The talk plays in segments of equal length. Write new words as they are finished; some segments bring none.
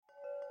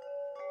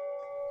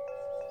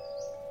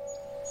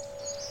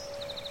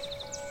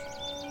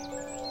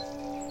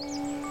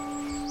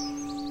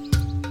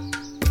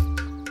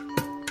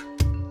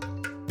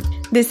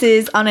This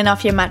is On and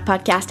Off Your Mat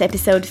podcast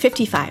episode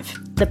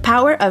 55, The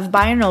Power of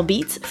Binaural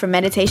Beats for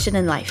Meditation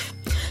and Life.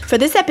 For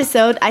this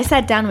episode, I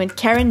sat down with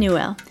Karen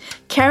Newell.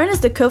 Karen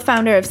is the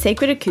co-founder of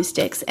Sacred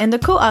Acoustics and the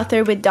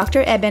co-author with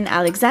Dr. Eben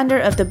Alexander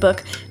of the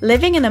book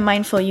Living in a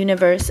Mindful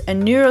Universe, A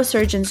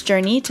Neurosurgeon's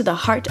Journey to the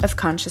Heart of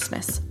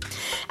Consciousness.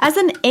 As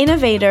an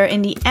innovator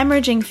in the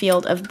emerging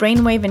field of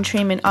brainwave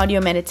entrainment audio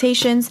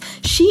meditations,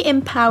 she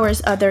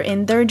empowers others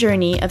in their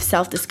journey of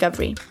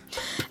self-discovery.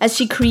 As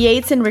she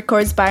creates and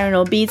records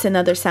binaural beats and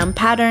other sound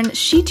patterns,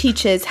 she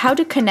teaches how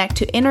to connect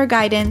to inner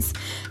guidance,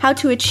 how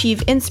to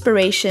achieve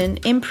inspiration,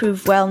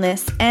 improve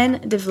wellness,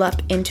 and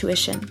develop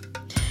intuition.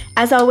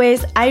 As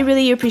always, I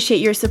really appreciate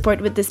your support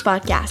with this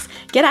podcast.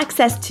 Get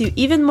access to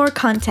even more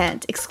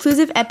content,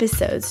 exclusive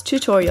episodes,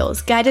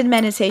 tutorials, guided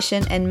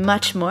meditation, and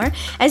much more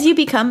as you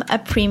become a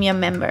premium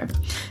member.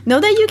 Know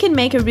that you can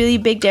make a really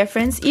big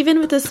difference even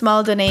with a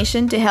small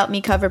donation to help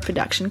me cover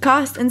production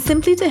costs and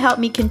simply to help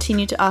me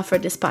continue to offer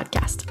this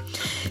podcast.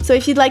 So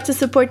if you'd like to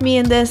support me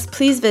in this,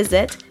 please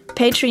visit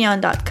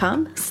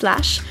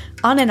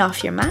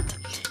patreon.com/onandoffyourmat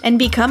and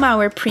become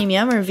our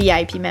premium or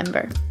VIP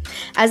member.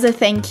 As a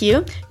thank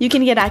you, you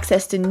can get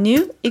access to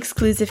new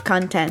exclusive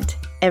content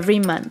every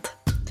month.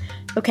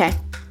 Okay,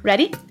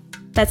 ready?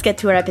 Let's get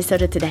to our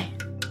episode of today.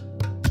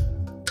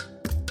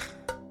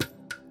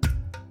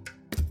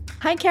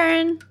 Hi,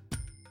 Karen.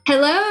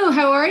 Hello,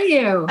 how are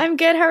you? I'm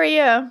good. How are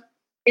you?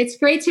 It's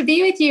great to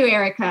be with you,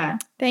 Erica.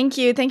 Thank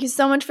you. Thank you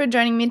so much for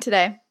joining me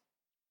today.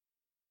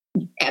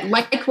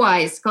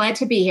 Likewise, glad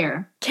to be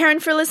here. Karen,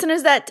 for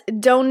listeners that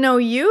don't know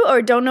you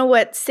or don't know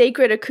what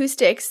Sacred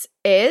Acoustics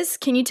is,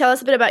 can you tell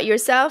us a bit about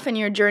yourself and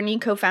your journey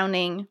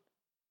co-founding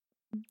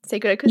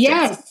Sacred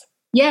Acoustics?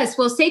 Yes.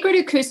 Well, Sacred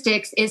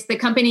Acoustics is the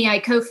company I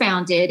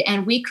co-founded,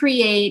 and we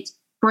create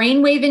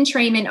brainwave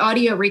entrainment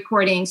audio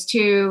recordings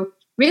to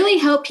really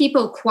help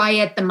people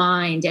quiet the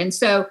mind. And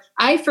so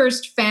I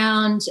first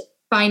found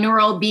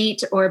binaural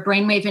beat or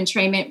brainwave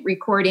entrainment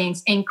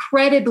recordings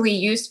incredibly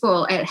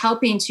useful at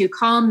helping to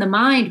calm the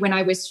mind when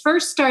I was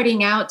first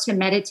starting out to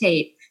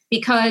meditate,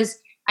 because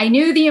I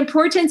knew the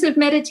importance of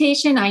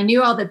meditation. I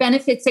knew all the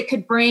benefits it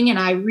could bring, and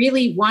I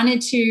really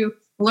wanted to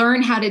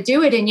learn how to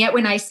do it. And yet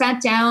when I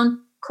sat down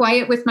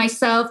quiet with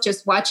myself,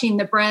 just watching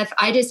the breath,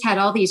 I just had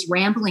all these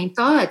rambling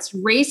thoughts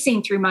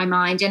racing through my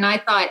mind. And I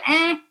thought,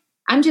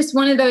 I'm just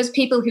one of those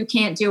people who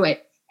can't do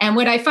it. And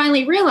what I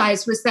finally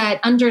realized was that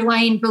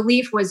underlying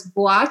belief was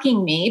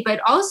blocking me, but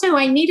also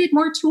I needed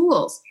more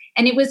tools.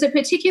 And it was a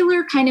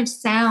particular kind of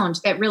sound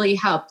that really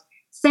helped.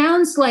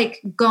 Sounds like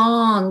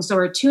gongs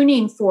or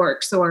tuning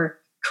forks or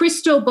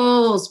crystal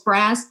bowls,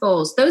 brass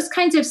bowls. Those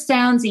kinds of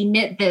sounds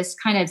emit this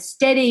kind of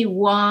steady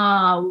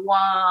wah,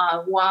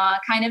 wah, wah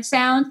kind of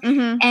sound.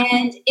 Mm-hmm.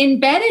 And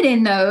embedded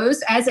in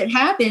those, as it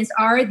happens,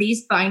 are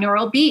these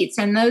binaural beats.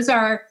 And those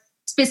are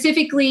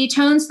specifically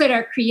tones that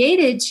are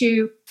created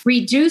to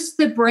reduce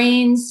the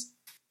brain's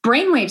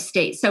brainwave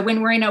state. So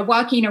when we're in a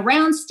walking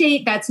around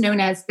state, that's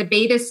known as the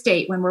beta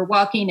state. When we're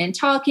walking and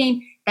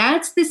talking,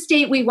 that's the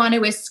state we want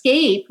to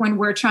escape when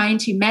we're trying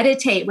to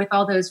meditate with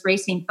all those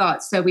racing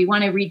thoughts. So we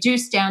want to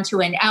reduce down to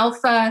an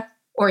alpha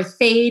or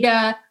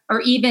theta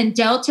or even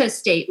delta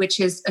state, which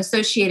is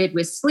associated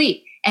with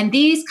sleep. And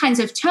these kinds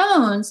of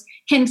tones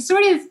can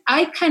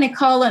I kind of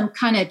call them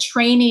kind of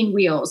training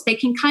wheels. They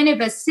can kind of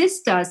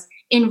assist us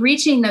in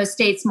reaching those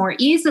states more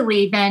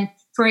easily than,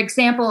 for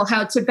example,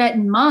 how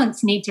Tibetan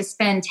monks need to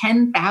spend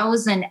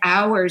 10,000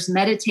 hours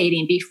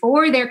meditating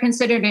before they're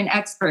considered an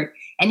expert.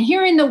 And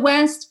here in the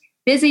West,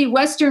 busy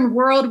Western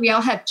world, we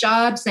all have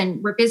jobs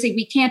and we're busy.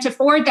 We can't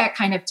afford that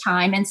kind of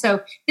time. And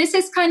so this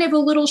is kind of a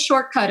little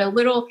shortcut, a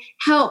little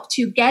help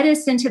to get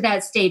us into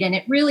that state. And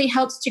it really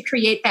helps to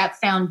create that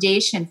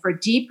foundation for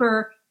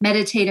deeper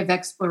meditative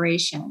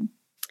exploration.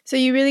 So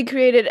you really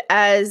created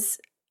as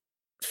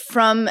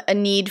from a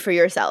need for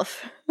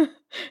yourself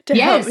to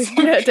help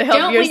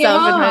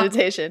yourself with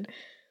meditation.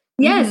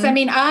 Yes. Mm-hmm. I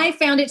mean, I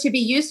found it to be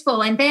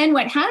useful. And then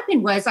what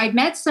happened was I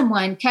met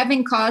someone,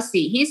 Kevin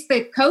Causey. He's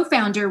the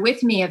co-founder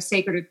with me of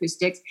Sacred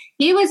Acoustics.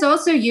 He was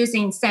also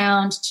using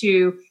sound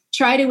to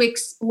try to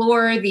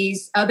explore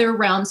these other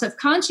realms of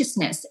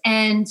consciousness.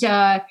 And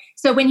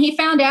so when he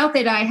found out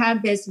that I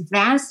had this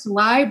vast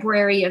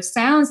library of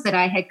sounds that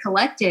I had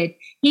collected,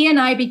 he and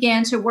I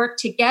began to work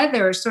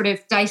together, sort of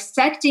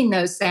dissecting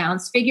those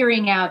sounds,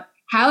 figuring out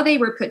how they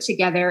were put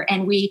together.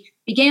 And we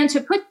began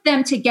to put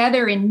them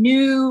together in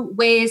new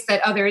ways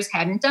that others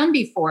hadn't done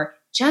before,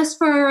 just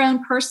for our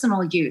own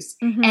personal use.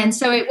 Mm-hmm. And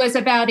so it was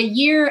about a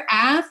year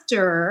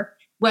after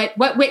what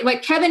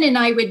Kevin and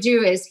I would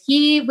do is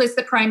he was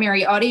the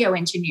primary audio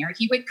engineer.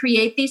 He would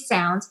create these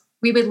sounds.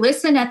 We would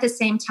listen at the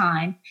same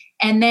time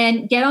and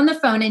then get on the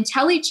phone and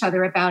tell each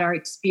other about our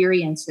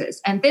experiences.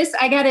 And this,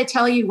 I got to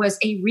tell you, was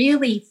a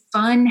really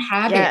fun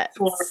habit. Yeah,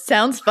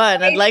 sounds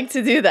fun. I'd like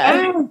to do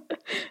that.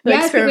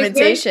 Yes,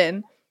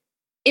 experimentation.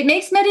 It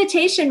makes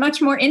meditation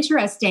much more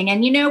interesting.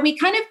 And, we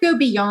kind of go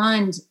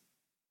beyond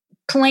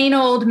plain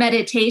old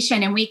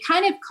meditation. And we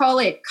kind of call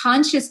it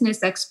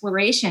consciousness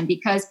exploration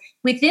because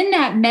within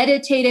that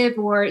meditative,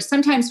 or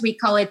sometimes we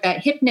call it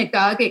that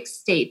hypnagogic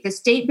state, the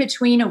state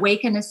between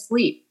awake and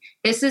asleep.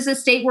 This is a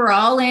state we're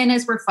all in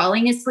as we're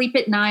falling asleep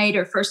at night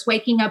or first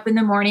waking up in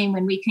the morning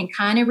when we can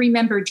kind of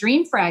remember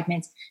dream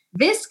fragments.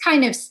 This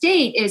kind of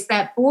state is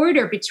that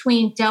border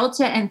between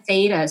delta and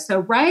theta. So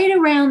right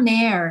around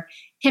there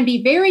can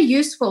be very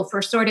useful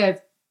for sort of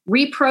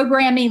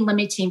reprogramming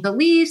limiting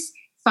beliefs,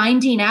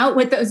 finding out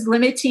what those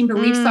limiting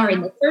beliefs are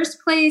in the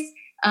first place.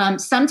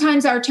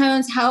 Sometimes our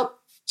tones help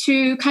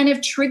to kind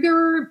of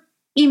trigger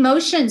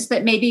emotions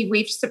that maybe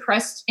we've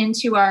suppressed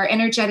into our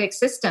energetic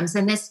systems.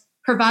 And this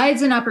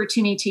provides an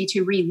opportunity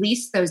to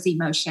release those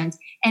emotions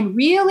and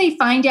really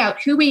find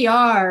out who we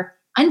are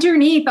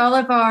underneath all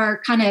of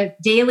our kind of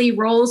daily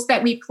roles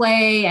that we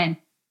play and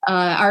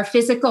our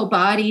physical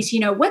bodies.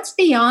 What's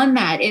beyond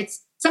that?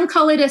 Some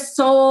call it a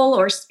soul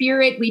or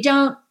spirit. We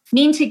don't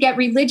mean to get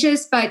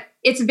religious, but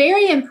it's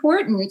very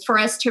important for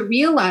us to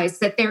realize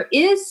that there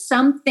is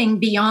something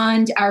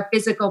beyond our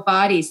physical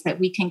bodies that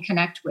we can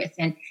connect with.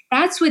 And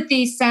that's what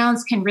these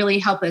sounds can really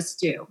help us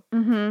do.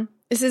 Mm-hmm.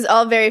 This is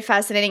all very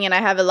fascinating, and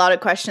I have a lot of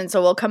questions.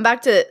 So we'll come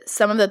back to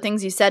some of the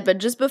things you said. But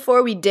just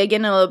before we dig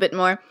in a little bit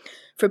more,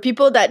 for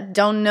people that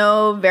don't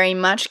know very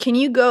much, can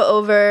you go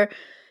over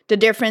the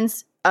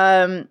difference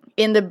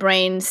in the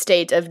brain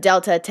state of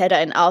delta, theta,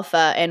 and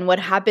alpha, and what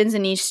happens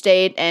in each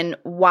state and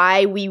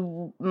why we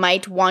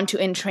might want to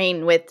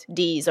entrain with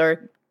these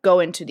or go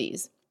into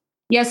these?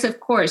 Yes,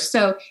 of course.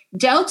 So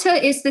delta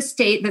is the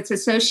state that's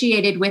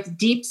associated with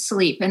deep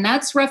sleep, and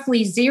that's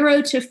roughly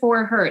 0 to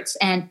 4 hertz.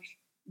 And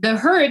the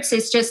hertz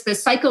is just the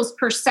cycles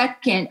per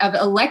second of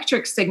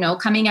electric signal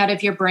coming out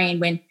of your brain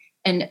when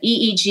an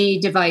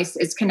EEG device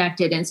is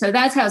connected. And so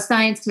that's how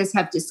scientists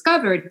have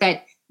discovered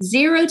that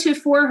 0 to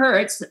 4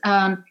 hertz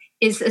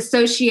is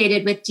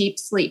associated with deep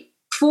sleep.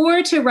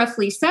 4 to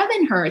roughly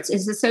 7 hertz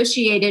is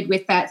associated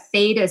with that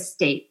theta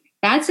state.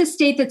 That's a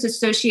state that's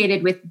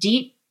associated with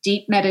deep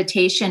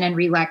meditation and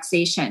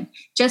relaxation.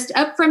 Just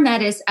up from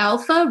that is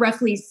alpha,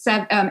 roughly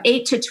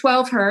 8 to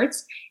 12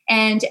 hertz.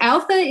 And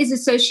alpha is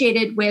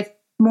associated with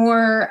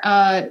more,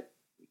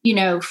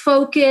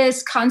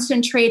 focused,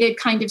 concentrated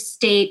kind of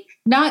state,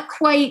 not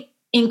quite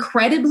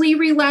incredibly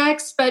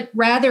relaxed, but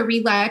rather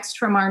relaxed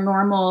from our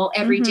normal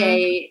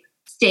everyday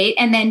state.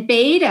 And then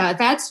beta,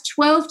 that's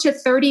 12 to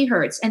 30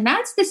 hertz. And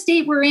that's the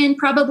state we're in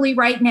probably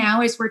right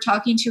now as we're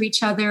talking to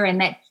each other, and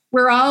that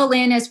we're all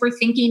in as we're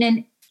thinking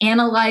and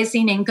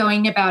analyzing and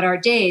going about our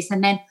days.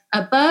 And then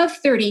above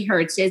 30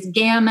 hertz is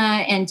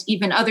gamma and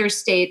even other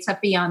states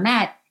up beyond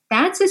that.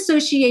 That's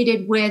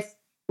associated with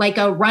like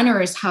a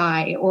runner's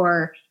high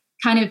or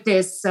kind of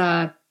this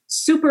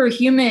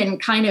superhuman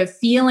kind of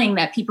feeling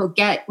that people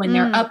get when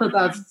they're up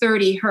above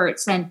 30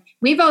 hertz. And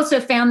we've also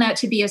found that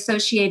to be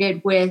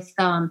associated with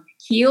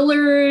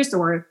healers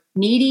or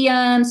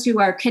mediums who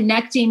are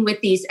connecting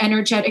with these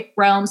energetic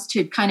realms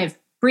to kind of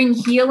bring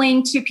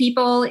healing to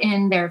people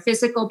in their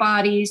physical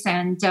bodies.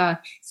 And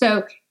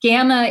so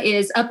gamma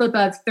is up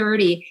above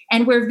 30.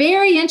 And we're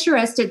very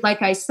interested,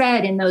 like I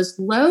said, in those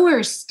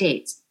lower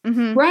states.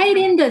 Right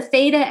into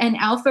theta and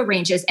alpha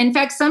ranges. In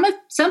fact,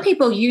 some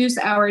people use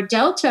our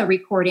delta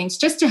recordings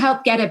just to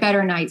help get a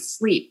better night's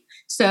sleep.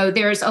 So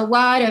there's a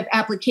lot of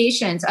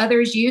applications.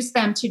 Others use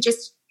them to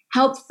just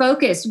help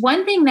focus.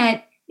 One thing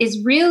that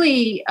is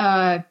really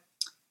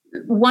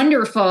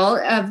wonderful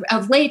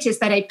of late is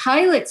that a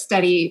pilot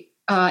study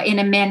in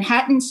a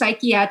Manhattan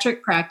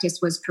psychiatric practice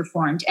was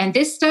performed. And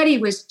this study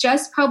was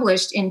just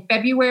published in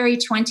February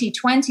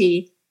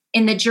 2020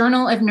 in the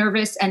Journal of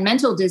Nervous and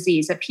Mental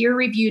Disease, a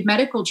peer-reviewed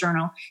medical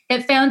journal,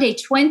 that found a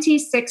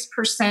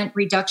 26%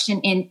 reduction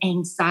in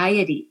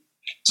anxiety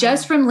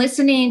just from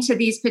listening to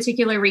these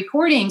particular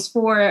recordings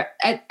for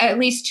at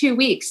least 2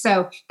 weeks.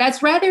 So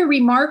that's rather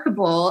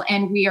remarkable,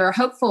 and we are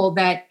hopeful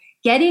that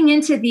getting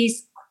into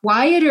these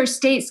quieter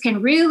states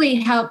can really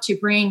help to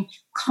bring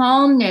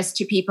calmness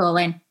to people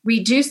and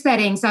reduce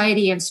that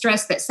anxiety and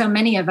stress that so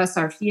many of us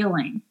are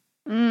feeling.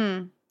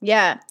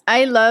 Yeah,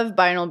 I love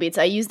binaural beats.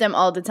 I use them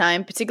all the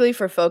time, particularly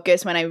for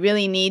focus when I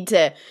really need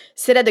to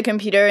sit at the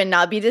computer and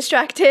not be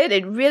distracted.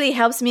 It really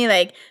helps me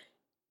like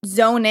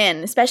zone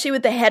in, especially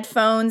with the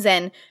headphones,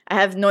 and I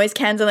have noise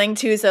canceling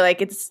too, so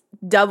like it's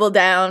double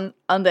down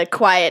on the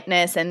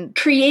quietness and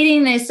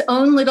creating this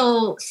own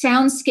little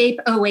soundscape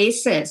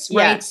oasis,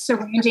 right?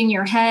 Surrounding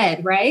your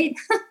head, right?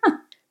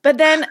 But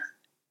then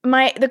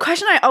the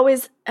question I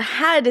always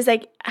had is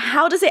like,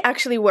 how does it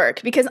actually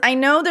work? Because I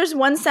know there's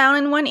one sound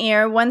in one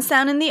ear, one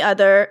sound in the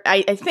other,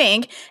 I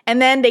think, and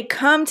then they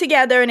come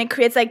together and it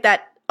creates like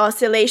that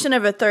oscillation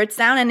of a third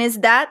sound. And is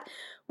that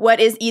what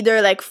is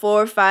either like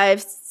 4,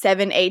 5,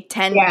 7, 8,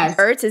 10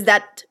 hertz? Is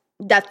that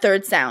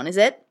third sound, is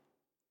it?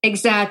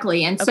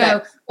 Exactly. And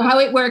so how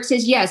it works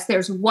is, yes,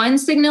 there's one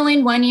signal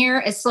in one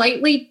ear, a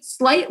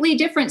slightly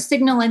different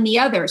signal in the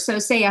other. So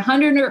say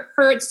 100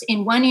 hertz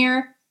in one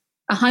ear,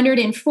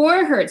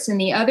 104 hertz in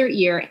the other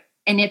ear.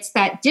 And it's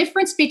that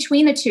difference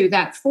between the two,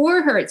 that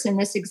 4 hertz in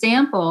this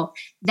example,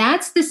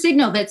 that's the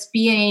signal that's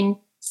being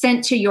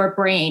sent to your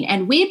brain.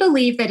 And we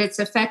believe that it's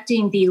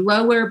affecting the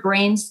lower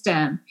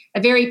brainstem,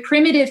 a very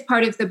primitive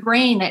part of the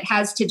brain that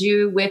has to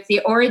do with the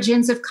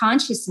origins of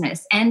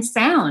consciousness and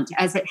sound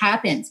as it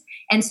happens.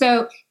 And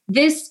so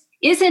this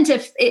isn't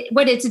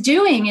what it's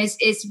doing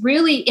is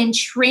really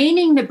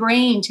entraining the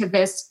brain to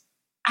this,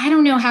 I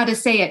don't know how to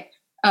say it,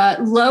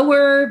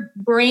 lower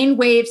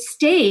brainwave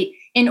state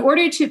in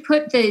order to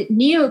put the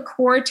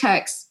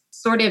neocortex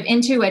sort of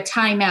into a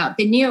timeout.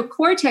 The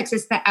neocortex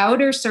is the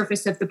outer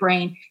surface of the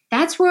brain.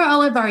 That's where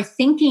all of our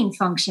thinking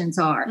functions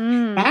are.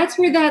 That's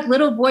where that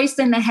little voice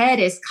in the head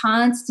is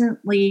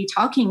constantly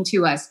talking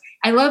to us.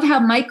 I love how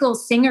Michael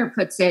Singer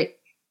puts it.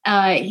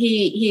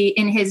 He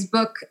in his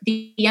book,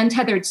 The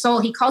Untethered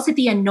Soul, he calls it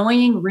the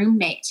annoying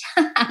roommate.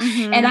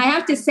 And I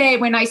have to say,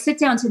 when I sit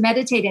down to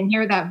meditate and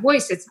hear that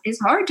voice,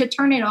 it's hard to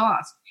turn it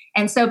off.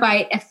 And so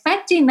by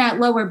affecting that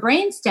lower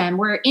brainstem,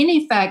 we're in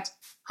effect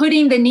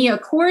putting the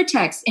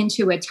neocortex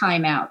into a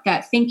timeout,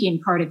 that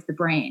thinking part of the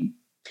brain.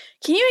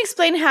 Can you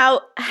explain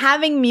how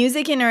having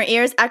music in our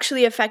ears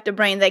actually affect the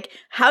brain? Like,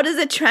 how does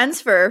it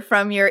transfer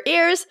from your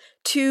ears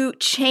to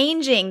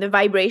changing the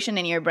vibration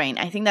in your brain?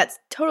 I think that's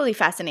totally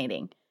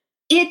fascinating.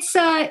 It's,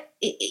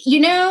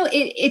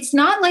 it's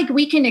not like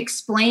we can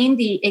explain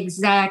the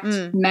exact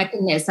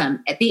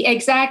mechanism, the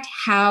exact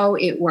how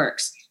it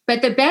works.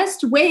 But the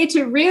best way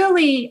to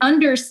really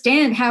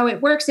understand how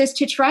it works is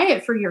to try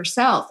it for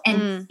yourself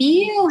and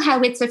feel how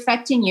it's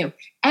affecting you.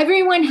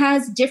 Everyone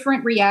has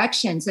different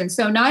reactions. And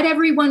so not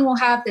everyone will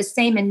have the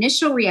same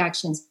initial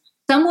reactions.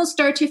 Some will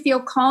start to feel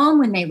calm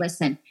when they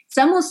listen.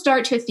 Some will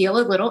start to feel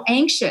a little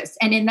anxious.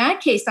 And in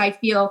that case, I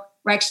feel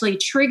we're actually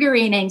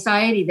triggering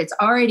anxiety that's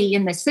already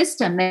in the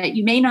system that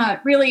you may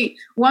not really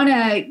want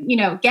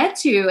to, get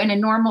to in a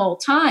normal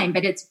time,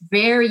 but it's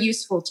very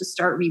useful to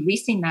start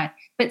releasing that.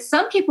 But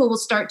some people will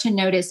start to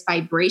notice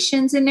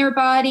vibrations in their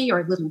body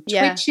or little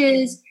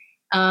twitches.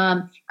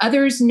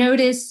 Others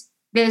notice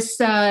this,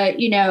 that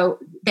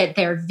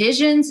their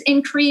visions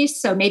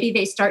increase. So maybe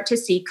they start to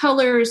see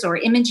colors or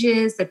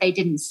images that they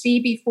didn't see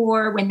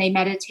before when they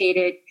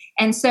meditated.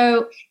 And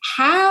so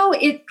how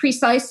it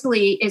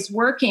precisely is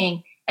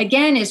working,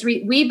 again,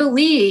 we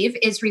believe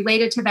is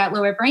related to that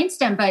lower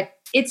brainstem, but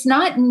it's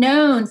not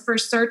known for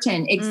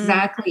certain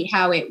exactly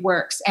how it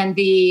works. And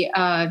the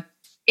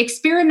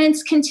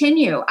experiments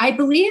continue. I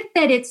believe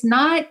that it's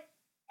not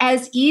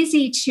as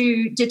easy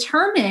to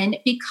determine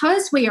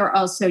because we are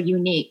all so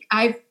unique.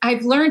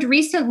 I've learned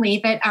recently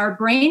that our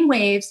brain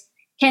waves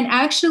can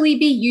actually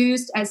be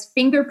used as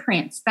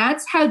fingerprints.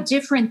 That's how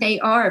different they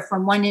are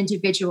from one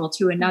individual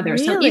to another.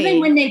 Really?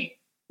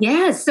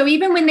 So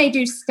even when they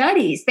do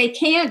studies, they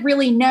can't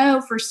really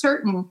know for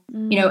certain,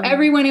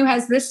 everyone who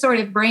has this sort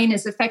of brain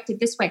is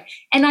affected this way.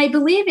 And I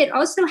believe it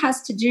also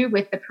has to do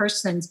with the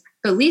person's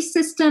belief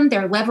system,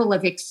 their level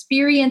of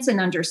experience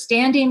and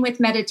understanding with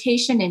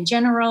meditation in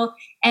general,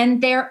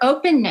 and their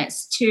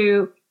openness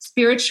to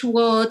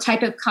spiritual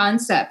type of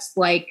concepts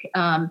like,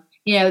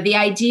 the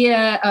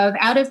idea of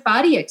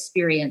out-of-body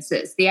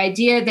experiences, the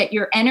idea that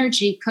your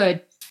energy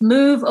could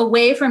move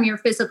away from your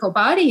physical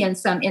body in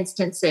some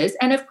instances,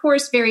 and of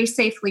course, very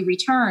safely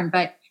return.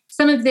 But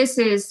some of this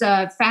is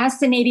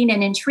fascinating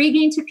and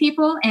intriguing to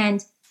people,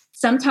 and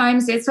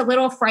sometimes it's a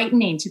little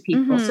frightening to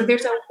people. So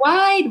there's a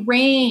wide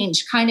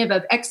range kind of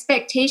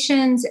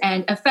expectations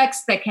and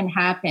effects that can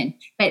happen.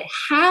 But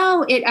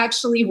how it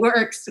actually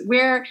works,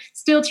 we're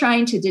still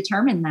trying to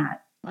determine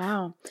that.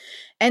 Wow.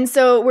 And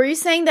so were you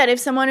saying that if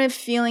someone is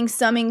feeling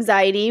some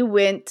anxiety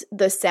with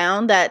the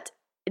sound, that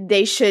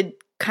they should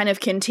kind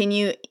of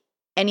continue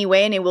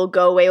anyway and it will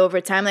go away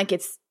over time, like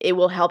it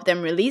will help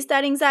them release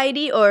that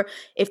anxiety? Or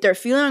if they're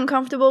feeling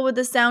uncomfortable with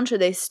the sound,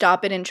 should they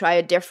stop it and try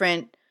a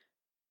different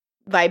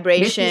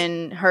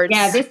vibration, hertz?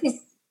 Yeah,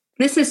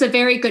 this is a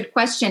very good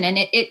question, and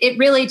it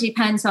really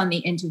depends on the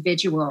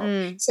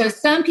individual. So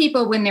some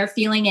people, when they're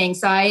feeling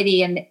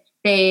anxiety and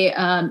they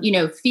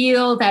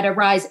feel that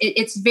arise,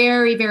 it's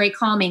very, very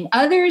calming.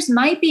 Others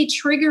might be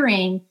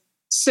triggering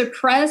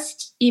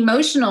suppressed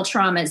emotional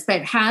traumas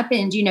that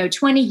happened,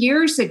 20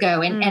 years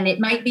ago, and it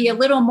might be a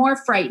little more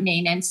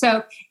frightening. And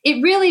so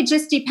it really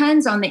just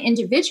depends on the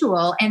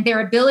individual and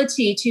their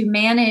ability to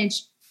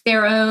manage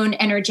their own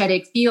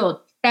energetic field.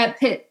 That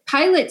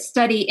pilot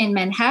study in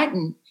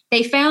Manhattan,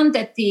 they found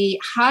that the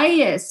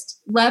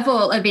highest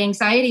level of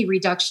anxiety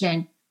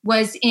reduction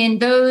was in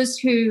those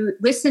who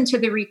listened to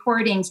the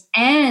recordings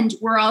and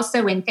were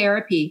also in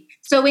therapy.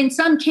 So in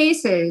some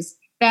cases,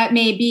 that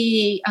may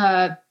be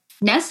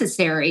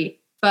necessary,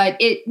 but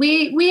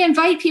we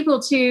invite people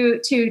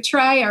to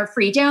try our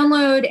free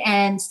download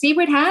and see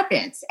what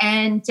happens.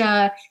 And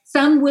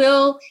some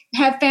will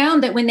have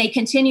found that when they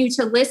continue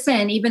to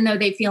listen, even though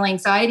they feel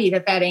anxiety,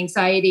 that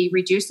anxiety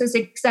reduces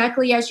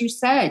exactly as you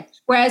said,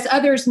 whereas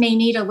others may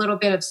need a little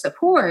bit of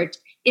support,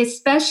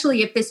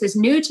 especially if this is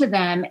new to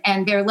them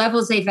and their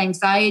levels of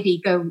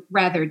anxiety go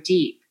rather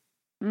deep.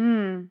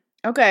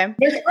 Okay.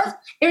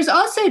 There's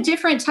also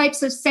different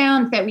types of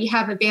sound that we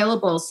have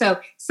available. So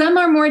some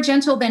are more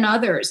gentle than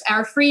others.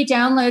 Our free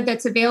download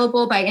that's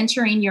available by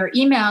entering your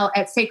email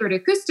at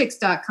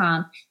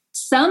sacredacoustics.com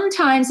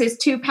sometimes is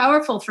too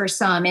powerful for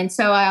some. And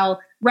so I'll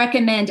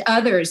recommend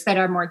others that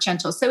are more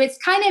gentle. So it's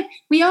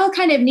we all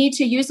kind of need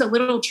to use a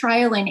little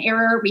trial and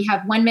error. We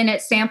have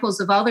 1-minute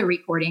samples of all the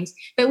recordings,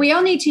 but we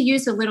all need to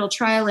use a little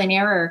trial and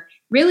error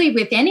really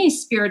with any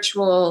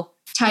spiritual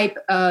type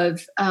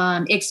of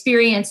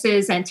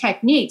experiences and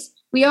techniques.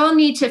 We all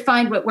need to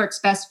find what works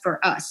best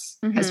for us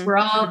because we're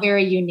all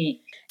very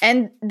unique.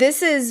 And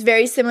this is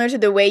very similar to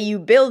the way you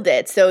build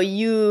it. So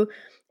you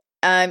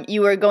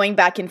were going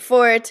back and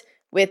forth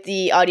with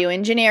the audio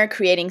engineer,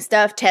 creating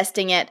stuff,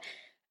 testing it.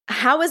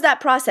 How was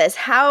that process?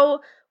 How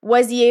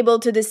was he able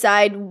to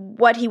decide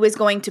what he was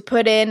going to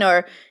put in?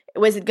 Or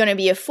was it going to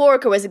be a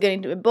fork, or was it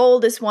going to be a bowl,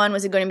 this one?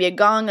 Was it going to be a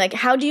gong? Like,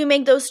 how do you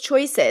make those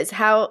choices?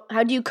 How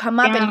do you come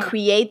up and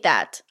create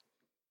that?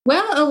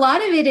 Well, a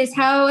lot of it is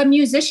how a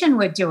musician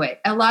would do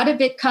it. A lot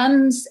of it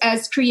comes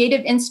as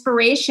creative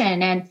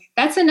inspiration. And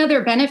that's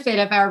another benefit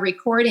of our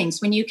recordings.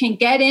 When you can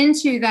get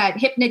into that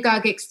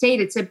hypnagogic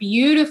state, it's a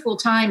beautiful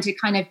time to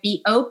kind of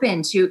be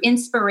open to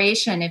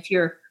inspiration if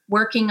you're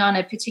working on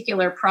a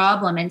particular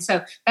problem. And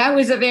so that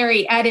was a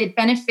very added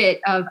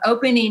benefit of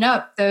opening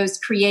up those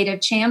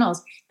creative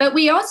channels. But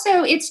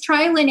it's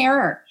trial and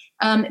error.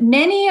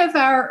 Many of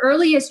our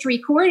earliest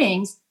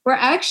recordings were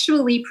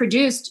actually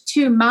produced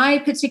to my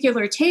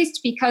particular taste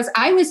because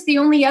I was the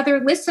only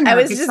other listener. I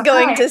was just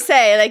going to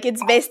say, like,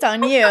 it's based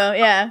on you.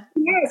 Yeah.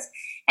 Yes.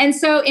 And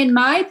so in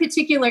my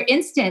particular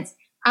instance,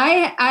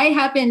 I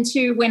happen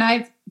to, when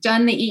I've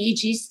done the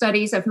EEG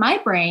studies of my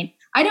brain,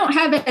 I don't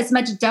have as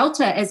much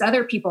delta as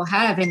other people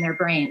have in their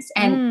brains.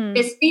 And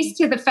this speaks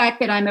to the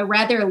fact that I'm a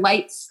rather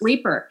light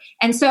sleeper.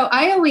 And so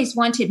I always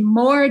wanted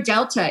more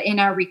delta in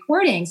our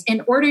recordings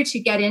in order to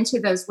get into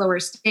those lower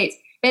states.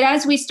 But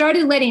as we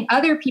started letting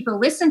other people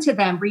listen to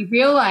them, we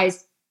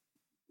realized,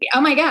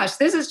 oh my gosh,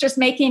 this is just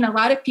making a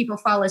lot of people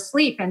fall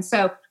asleep. And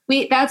so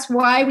that's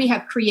why we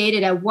have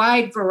created a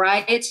wide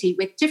variety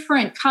with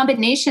different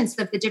combinations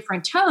of the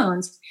different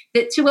tones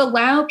to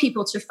allow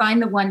people to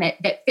find the one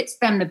that fits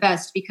them the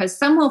best. Because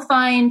some will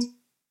find,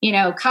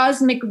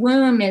 Cosmic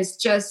Womb is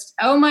just,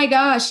 oh my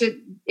gosh,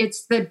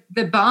 it's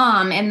the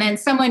bomb. And then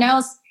someone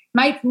else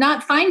might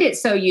not find it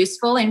so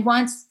useful and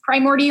wants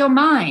Primordial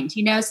Mind,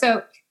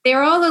 so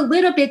they're all a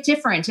little bit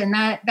different, and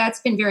that's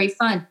been very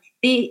fun.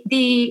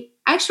 The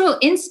actual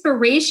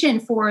inspiration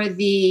for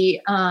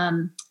the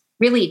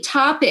really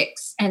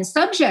topics and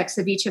subjects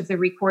of each of the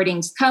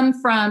recordings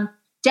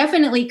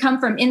definitely come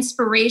from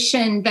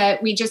inspiration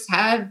that we just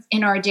have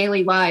in our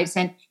daily lives.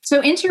 And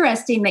so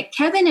interesting that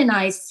Kevin and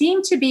I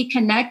seem to be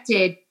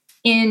connected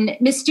in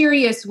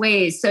mysterious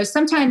ways. So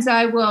sometimes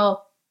I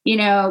will,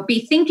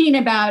 be thinking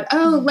about,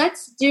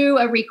 let's do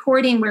a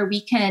recording where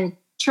we can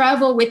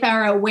travel with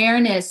our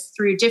awareness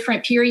through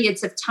different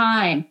periods of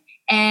time.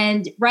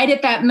 And right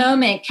at that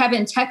moment,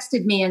 Kevin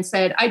texted me and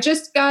said, I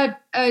just got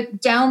a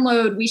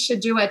download. We should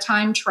do a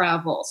time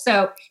travel.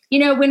 So,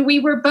 when we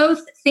were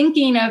both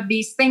thinking of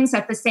these things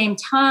at the same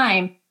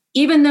time,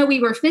 even though we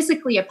were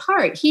physically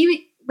apart,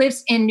 he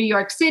lives in New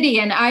York City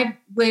and I've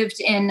lived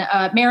in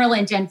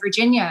Maryland and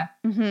Virginia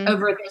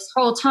over this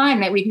whole time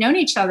that we've known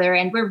each other,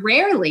 and we're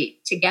rarely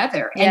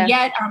together. And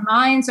yet our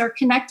minds are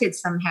connected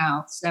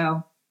somehow.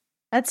 So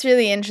that's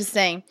really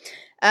interesting.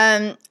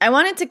 I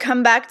wanted to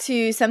come back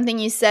to something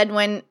you said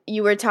when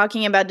you were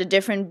talking about the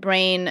different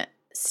brain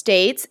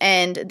states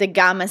and the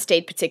gamma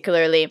state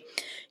particularly.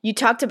 You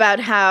talked about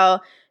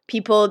how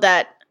people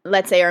that,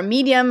 let's say, are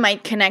medium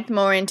might connect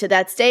more into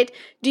that state.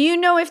 Do you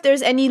know if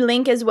there's any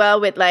link as well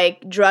with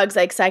drugs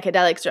like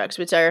psychedelic drugs,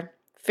 which are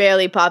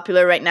fairly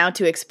popular right now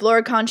to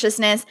explore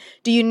consciousness?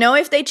 Do you know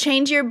if they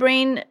change your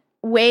brain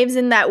waves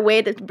in that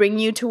way that bring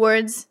you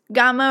towards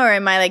gamma, or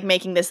am I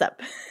making this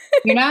up?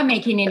 You're not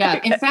making it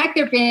up. In fact,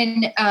 there have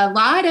been a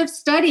lot of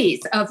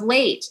studies of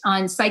late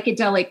on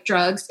psychedelic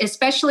drugs,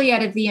 especially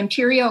out of the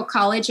Imperial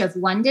College of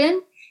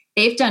London.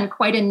 They've done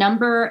quite a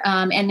number.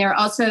 And there are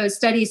also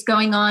studies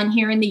going on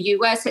here in the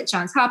US at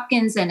Johns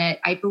Hopkins and at,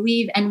 I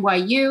believe,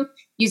 NYU,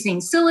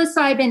 using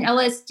psilocybin,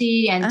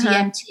 LSD, and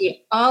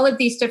DMT, all of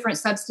these different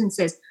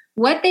substances.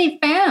 What they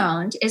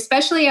found,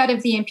 especially out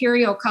of the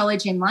Imperial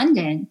College in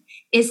London,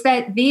 is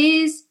that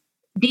these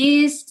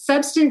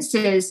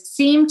substances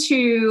seem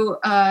to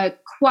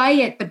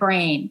quiet the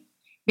brain.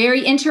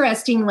 Very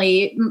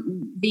interestingly,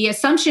 the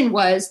assumption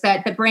was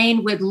that the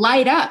brain would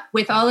light up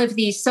with all of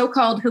these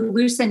so-called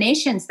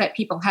hallucinations that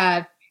people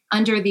have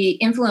under the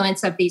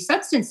influence of these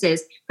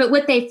substances. But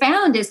what they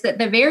found is that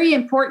the very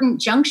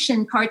important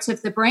junction parts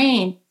of the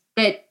brain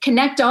that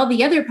connect all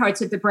the other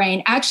parts of the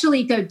brain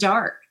actually go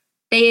dark.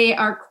 They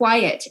are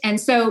quiet. And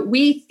so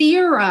we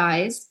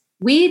theorize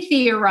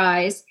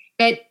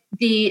that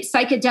the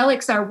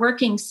psychedelics are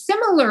working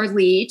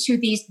similarly to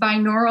these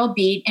binaural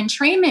beat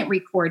entrainment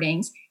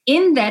recordings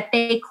in that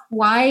they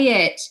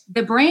quiet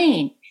the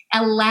brain,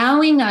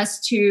 allowing us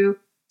to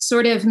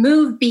sort of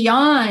move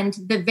beyond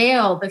the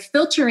veil, the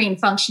filtering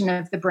function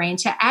of the brain,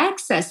 to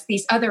access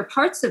these other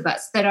parts of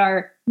us that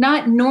are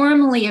not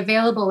normally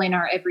available in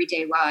our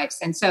everyday lives.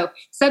 And so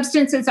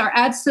substances are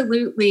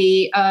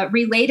absolutely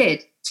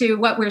related to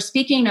what we're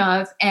speaking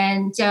of.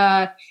 And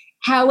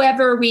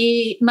However,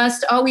 we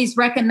must always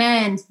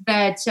recommend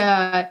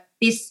that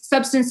these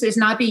substances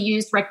not be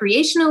used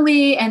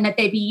recreationally and that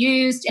they be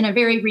used in a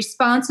very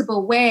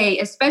responsible way,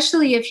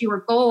 especially if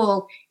your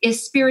goal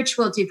is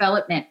spiritual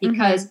development,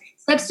 because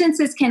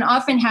substances can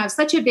often have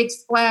such a big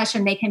splash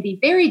and they can be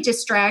very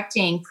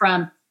distracting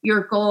from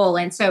your goal.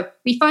 And so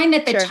we find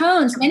that the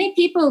tones, many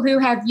people who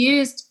have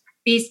used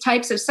these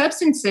types of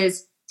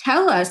substances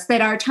tell us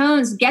that our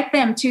tones get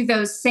them to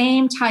those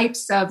same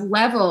types of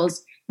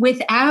levels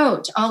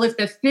without all of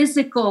the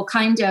physical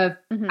kind of,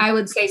 I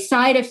would say,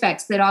 side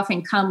effects that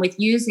often come with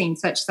using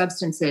such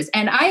substances.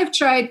 And I have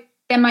tried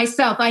them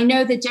myself. I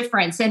know the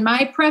difference. And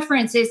my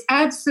preference is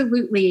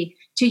absolutely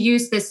to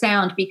use the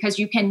sound because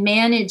you can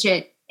manage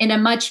it in a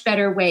much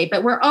better way.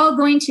 But we're all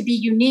going to be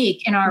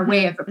unique in our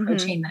way of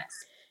approaching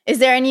this. Is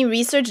there any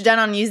research done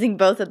on using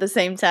both at the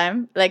same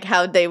time, like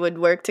how they would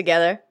work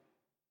together?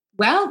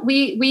 Well,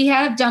 we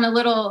have done a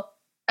little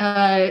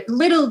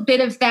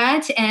bit of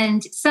that,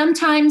 and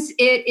sometimes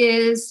it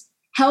is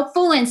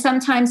helpful and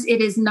sometimes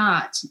it is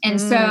not. And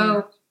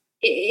so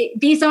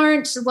these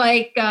aren't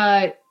like,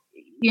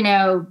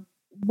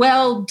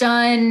 well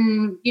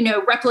done,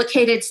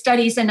 replicated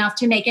studies enough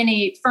to make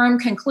any firm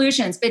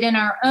conclusions. But in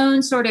our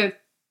own sort of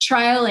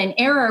trial and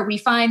error, we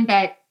find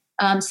that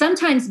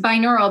sometimes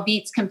binaural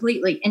beats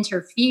completely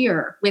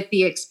interfere with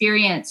the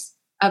experience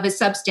of a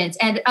substance,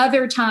 and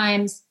other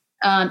times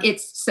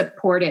it's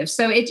supportive.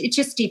 So it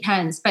just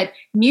depends. But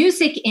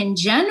music in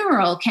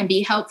general can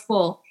be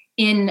helpful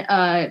in,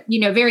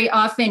 very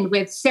often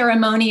with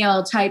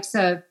ceremonial types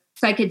of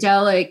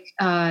psychedelic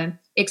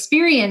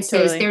experiences.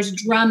 Totally. There's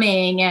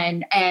drumming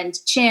and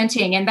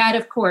chanting. And that,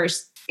 of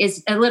course,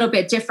 is a little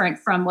bit different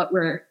from what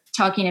we're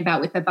talking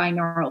about with the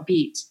binaural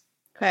beat.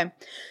 Okay.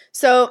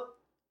 So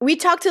we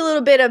talked a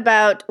little bit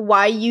about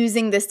why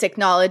using this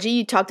technology.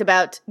 You talked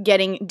about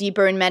getting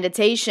deeper in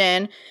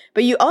meditation,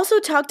 but you also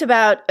talked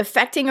about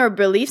affecting our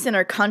beliefs and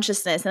our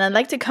consciousness. And I'd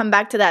like to come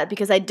back to that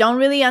because I don't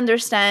really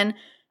understand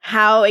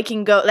how it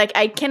can go. Like,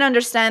 I can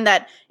understand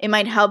that it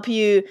might help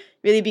you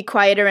really be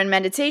quieter in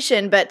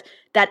meditation, but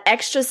that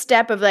extra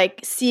step of like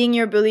seeing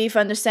your belief,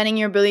 understanding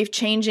your belief,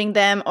 changing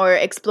them, or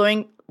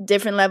exploring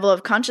different level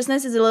of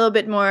consciousness is a little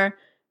bit more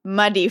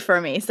muddy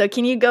for me. So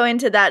can you go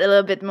into that a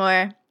little bit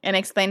more and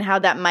explain how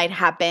that might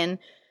happen?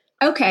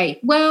 Okay.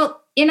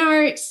 Well, in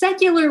our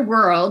secular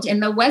world, in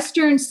the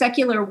Western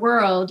secular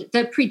world,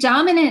 the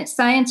predominant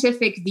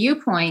scientific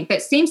viewpoint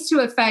that seems to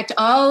affect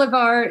all of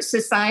our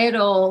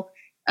societal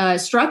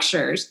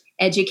structures,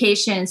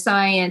 education,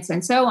 science,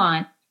 and so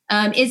on,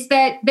 is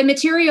that the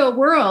material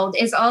world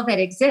is all that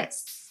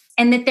exists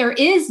and that there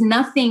is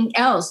nothing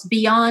else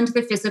beyond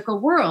the physical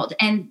world.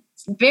 And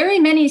very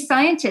many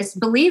scientists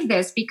believe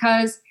this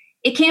because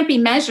it can't be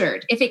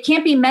measured. If it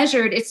can't be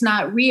measured, it's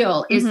not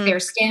real, is their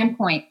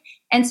standpoint.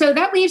 And so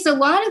that leaves a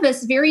lot of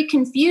us very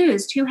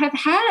confused who have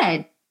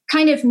had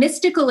kind of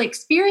mystical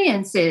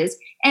experiences.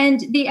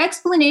 And the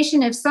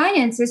explanation of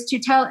science is to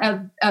tell,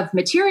 of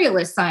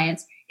materialist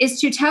science, is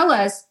to tell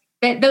us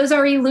that those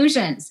are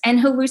illusions and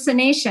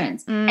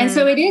hallucinations. And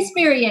so it is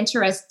very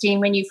interesting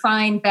when you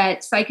find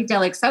that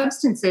psychedelic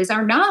substances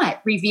are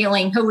not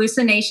revealing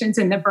hallucinations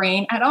in the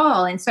brain at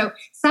all. And so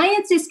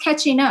science is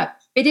catching up.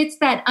 But it's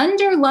that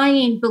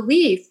underlying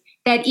belief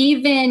that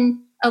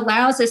even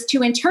allows us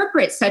to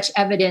interpret such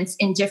evidence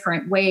in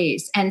different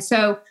ways. And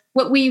so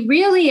what we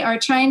really are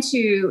trying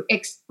to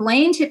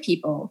explain to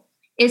people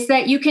is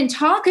that you can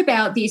talk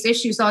about these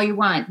issues all you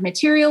want.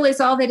 Material is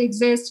all that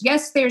exists.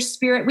 Yes, there's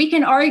spirit. We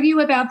can argue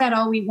about that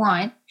all we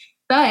want.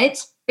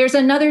 But there's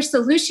another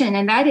solution,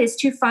 and that is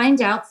to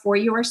find out for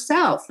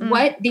yourself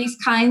what these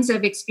kinds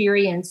of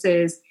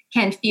experiences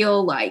can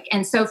feel like.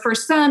 And so for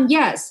some,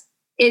 yes,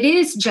 it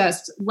is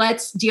just,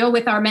 let's deal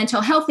with our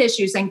mental health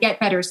issues and get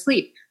better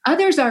sleep.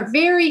 Others are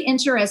very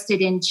interested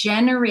in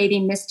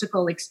generating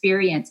mystical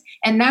experience.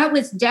 And that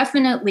was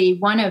definitely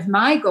one of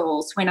my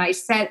goals when I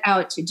set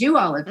out to do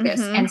all of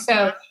this. And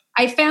so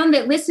I found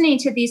that listening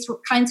to these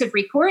kinds of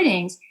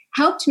recordings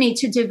helped me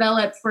to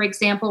develop, for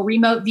example,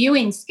 remote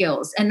viewing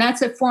skills. And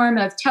that's a form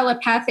of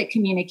telepathic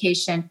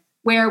communication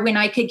where when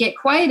I could get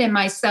quiet in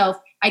myself,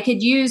 I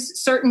could use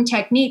certain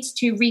techniques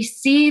to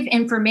receive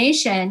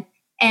information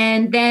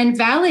and then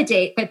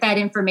validate that that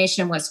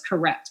information was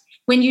correct.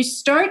 When you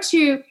start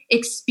to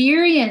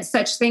experience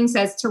such things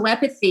as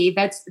telepathy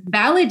that's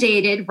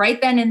validated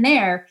right then and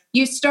there,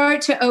 you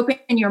start to open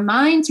your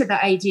mind to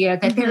the idea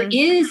that there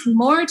is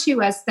more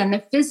to us than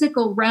the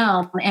physical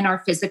realm and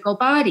our physical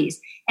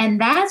bodies.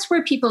 And that's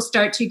where people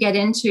start to get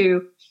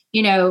into,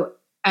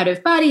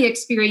 out-of-body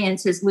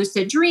experiences,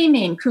 lucid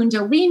dreaming,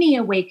 Kundalini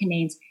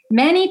awakenings.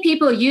 Many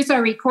people use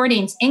our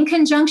recordings in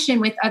conjunction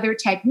with other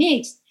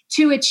techniques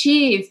to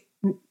achieve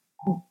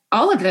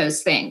all of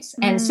those things.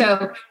 And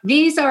so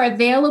these are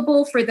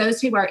available for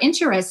those who are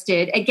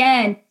interested.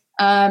 Again,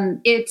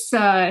 it's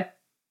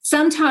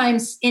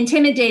sometimes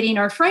intimidating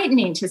or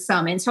frightening to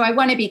some. And so I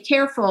want to be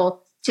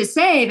careful to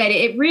say that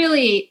it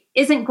really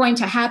isn't going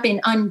to happen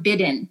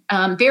unbidden.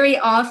 Very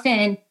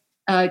often,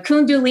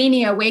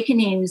 Kundalini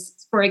awakenings,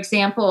 for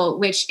example,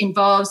 which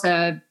involves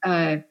a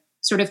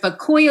sort of a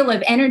coil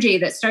of energy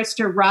that starts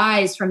to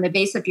rise from the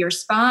base of your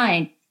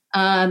spine.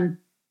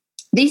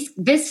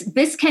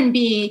 This can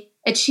be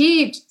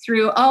achieved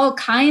through all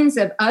kinds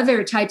of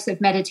other types of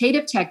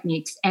meditative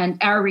techniques, and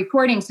our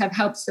recordings have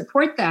helped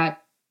support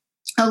that,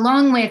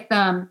 along with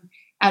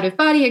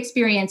out-of-body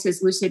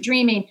experiences, lucid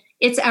dreaming.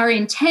 It's our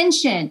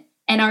intention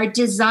and our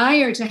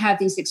desire to have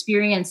these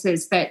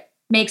experiences that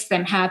makes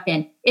them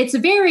happen. It's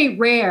very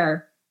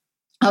rare,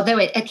 although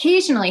it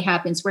occasionally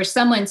happens, where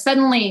someone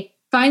suddenly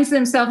finds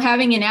themselves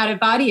having an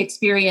out-of-body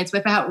experience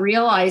without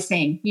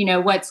realizing,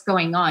 what's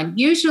going on.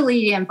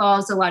 Usually it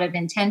involves a lot of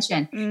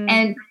intention.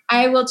 And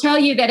I will tell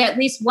you that at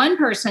least one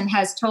person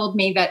has told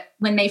me that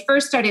when they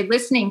first started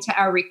listening to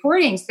our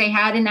recordings, they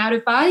had an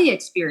out-of-body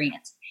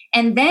experience.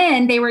 And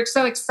then they were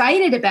so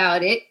excited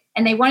about it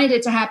and they wanted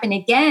it to happen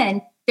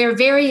again. Their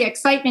very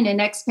excitement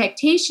and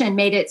expectation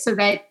made it so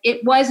that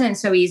it wasn't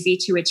so easy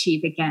to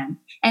achieve again.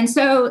 And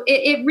so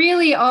it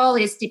really all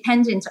is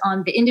dependent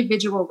on the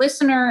individual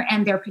listener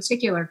and their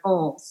particular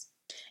goals.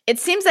 It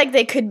seems like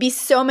there could be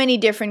so many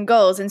different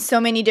goals and so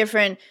many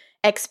different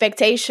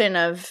expectation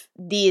of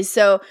these.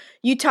 So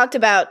you talked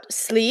about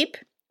sleep,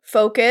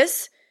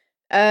 focus.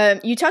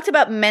 You talked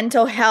about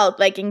mental health,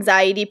 like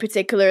anxiety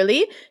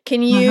particularly.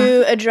 Can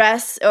you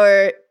address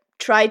or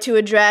try to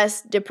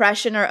address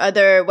depression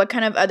or what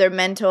kind of other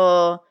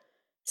mental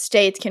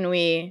states can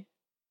we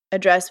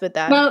address with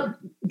that? Well,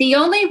 the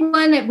only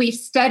one that we've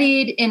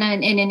studied in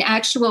an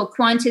actual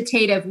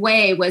quantitative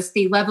way was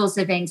the levels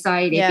of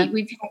anxiety. Yeah.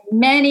 We've had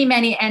many,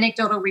 many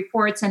anecdotal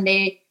reports, and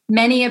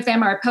many of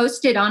them are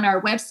posted on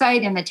our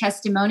website in the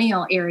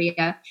testimonial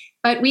area.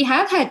 But we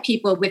have had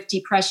people with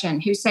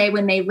depression who say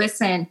when they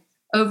listen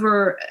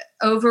over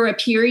a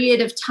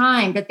period of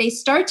time that they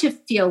start to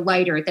feel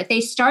lighter, that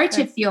they start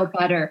to feel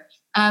better.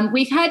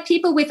 We've had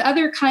people with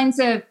other kinds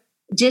of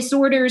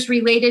disorders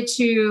related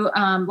to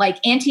like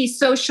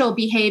antisocial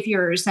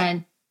behaviors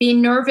and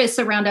being nervous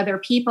around other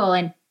people.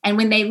 And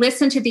when they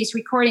listen to these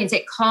recordings,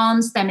 it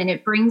calms them and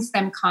it brings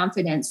them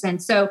confidence.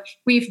 And so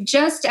we've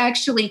just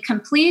actually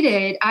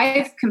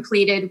I've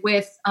completed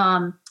with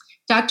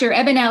Dr.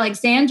 Eben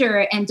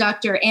Alexander and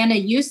Dr. Anna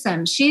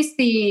Yusum. She's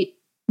the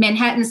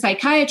Manhattan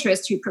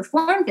psychiatrist who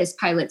performed this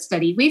pilot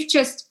study. We've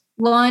just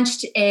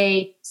launched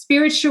a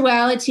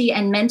spirituality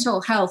and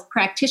mental health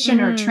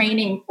practitioner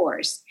training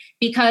course,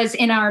 because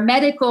in our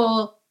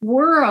medical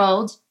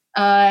world,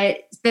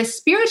 the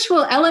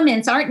spiritual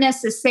elements aren't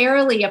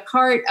necessarily a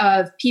part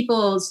of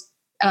people's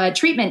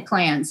treatment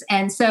plans.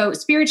 And so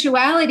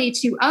spirituality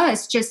to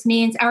us just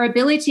means our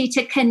ability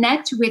to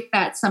connect with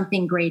that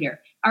something greater,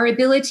 our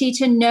ability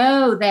to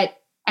know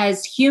that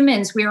as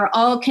humans, we are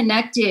all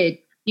connected,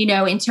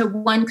 into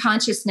one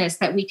consciousness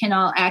that we can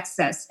all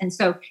access. And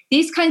so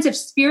these kinds of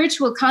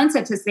spiritual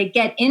concepts, as they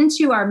get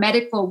into our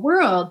medical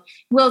world,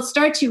 will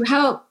start to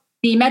help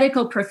the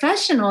medical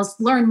professionals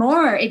learn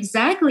more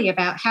exactly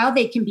about how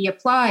they can be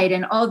applied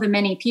and all the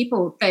many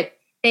people that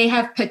they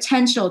have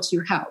potential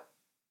to help.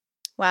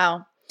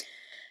 Wow.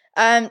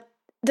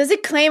 Does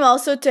it claim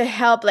also to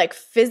help like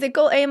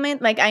physical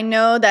ailment? Like I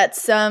know that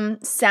some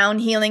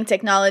sound healing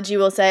technology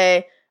will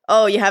say,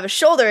 oh, you have a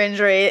shoulder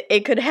injury,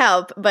 it could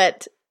help.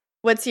 But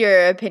what's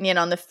your opinion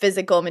on the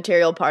physical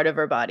material part of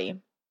our body?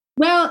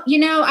 Well,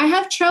 I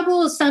have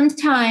trouble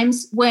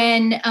sometimes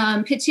when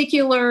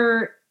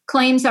particular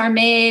claims are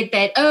made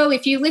that,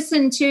 if you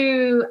listen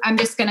to,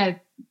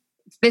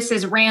 this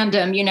is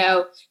random,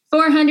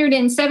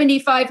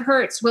 475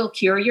 hertz will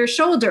cure your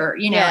shoulder,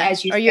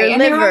 as you or say. Your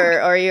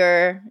liver or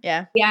your,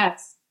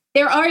 Yes,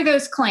 there are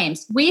those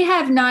claims. We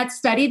have not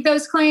studied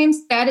those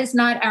claims. That is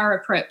not our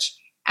approach.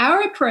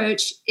 Our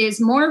approach is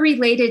more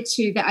related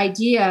to the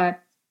idea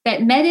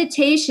that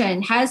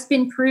meditation has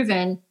been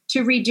proven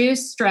to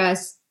reduce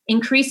stress,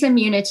 increase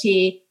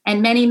immunity,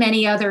 and many,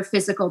 many other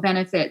physical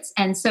benefits.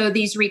 And so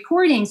these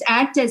recordings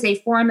act as a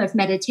form of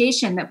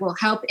meditation that will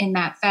help in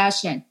that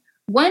fashion.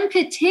 One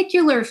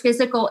particular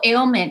physical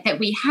ailment that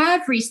we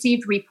have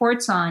received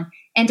reports on,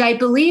 and I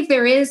believe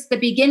there is the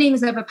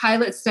beginnings of a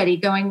pilot study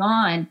going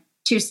on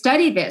to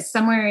study this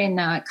somewhere in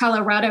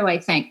Colorado, I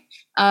think.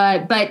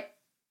 But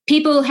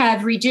people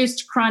have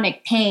reduced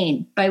chronic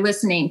pain by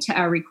listening to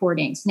our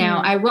recordings. Now,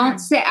 I won't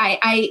say,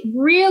 I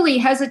really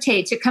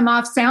hesitate to come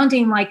off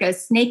sounding like a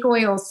snake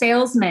oil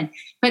salesman,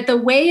 but the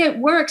way it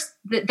works,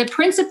 the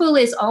principle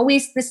is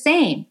always the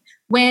same.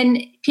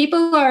 When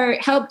people are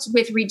helped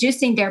with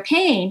reducing their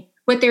pain,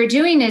 what they're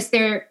doing is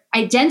they're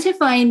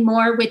identifying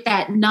more with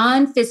that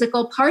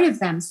non-physical part of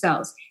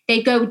themselves.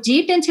 They go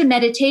deep into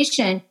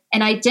meditation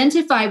and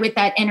identify with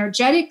that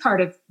energetic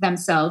part of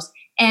themselves.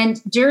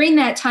 And during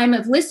that time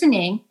of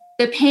listening,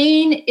 the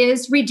pain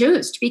is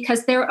reduced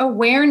because their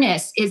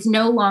awareness is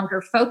no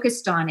longer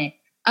focused on it.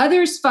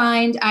 Others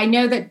find, I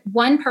know that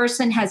one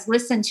person has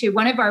listened to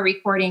one of our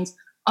recordings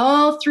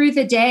all through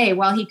the day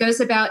while he goes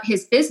about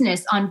his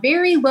business on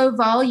very low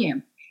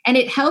volume, and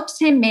it helps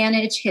him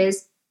manage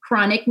his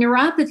chronic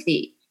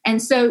neuropathy.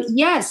 And so,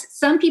 yes,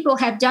 some people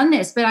have done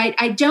this, but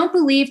I don't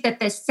believe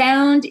that the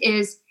sound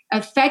is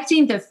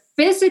affecting the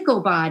physical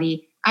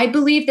body I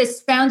believe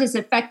this sound is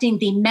affecting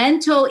the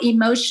mental,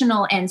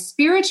 emotional, and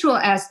spiritual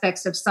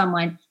aspects of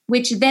someone,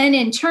 which then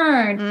in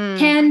turn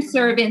can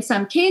serve in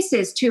some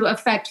cases to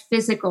affect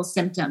physical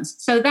symptoms.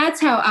 So that's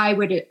how I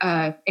would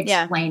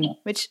explain it.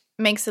 Which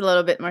makes a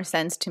little bit more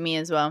sense to me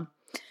as well.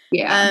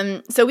 Yeah.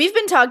 So we've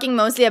been talking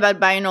mostly about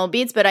binaural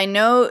beats, but I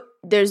know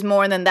there's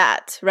more than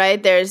that,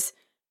 right? There's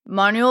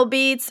monaural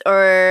beats,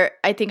 or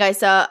I think I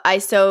saw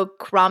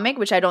isochromic,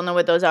 which I don't know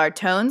what those are,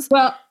 tones.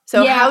 Well,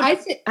 so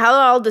how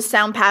all the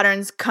sound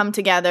patterns come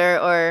together,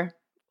 or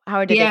how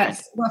are they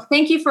different? Well,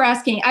 thank you for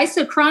asking.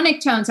 Isochronic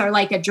tones are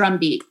like a drum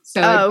beat.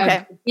 So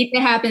a beat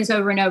that happens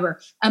over and over.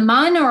 A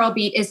monaural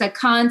beat is a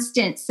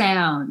constant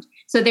sound.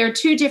 So there are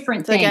two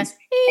different things.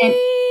 Like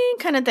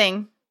kind of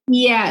thing.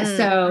 Yeah.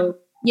 So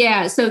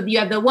you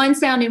have the one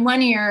sound in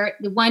one ear,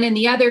 the one in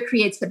the other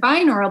creates the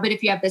binaural. But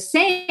if you have the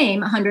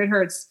same 100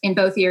 hertz in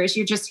both ears,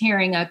 you're just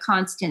hearing a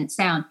constant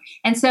sound.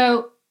 And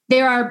so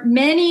there are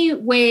many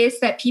ways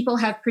that people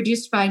have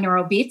produced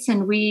binaural beats,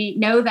 and we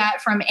know that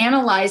from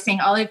analyzing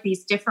all of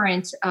these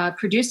different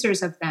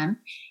producers of them.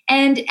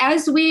 And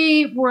as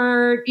we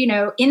were,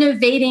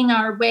 innovating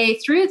our way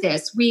through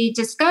this, we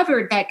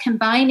discovered that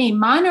combining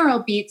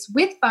monaural beats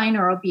with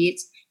binaural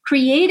beats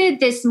created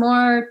this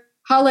more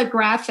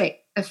holographic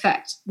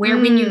effect, where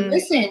when you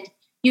listened,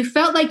 you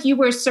felt like you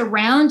were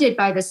surrounded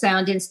by the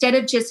sound instead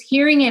of just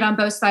hearing it on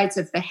both sides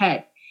of the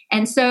head.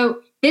 And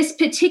so this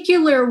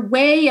particular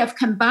way of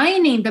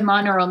combining the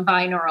monaural and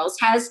binaurals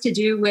has to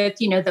do with,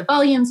 the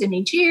volumes in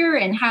each ear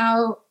and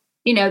how,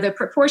 the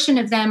proportion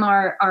of them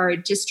are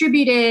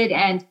distributed.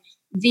 And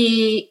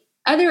the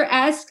other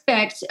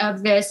aspect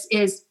of this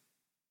is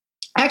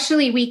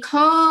actually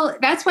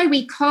that's why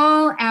we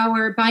call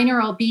our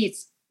binaural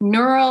beats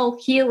neural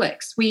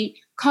helix.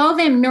 We call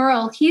them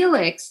neural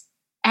helix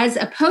as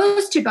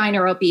opposed to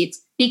binaural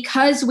beats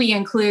because we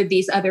include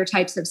these other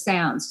types of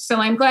sounds. So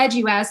I'm glad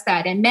you asked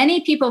that. And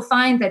many people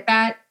find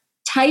that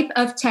type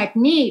of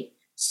technique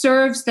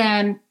serves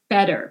them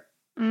better.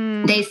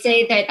 They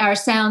say that our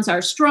sounds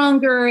are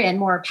stronger and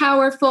more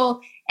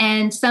powerful,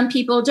 and some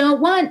people don't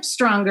want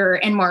stronger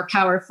and more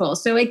powerful.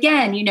 So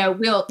again,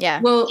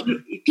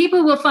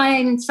 people will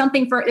find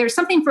there's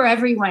something for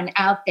everyone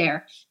out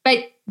there.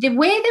 But the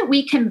way that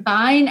we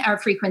combine our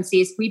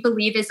frequencies, we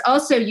believe, is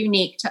also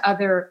unique to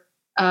other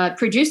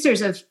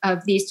producers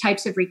of these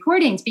types of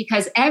recordings,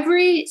 because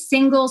every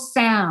single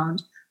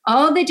sound,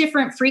 all the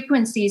different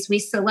frequencies we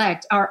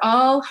select are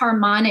all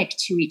harmonic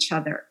to each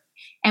other.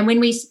 And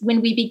when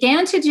we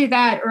began to do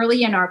that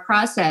early in our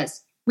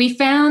process, we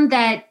found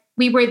that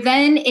we were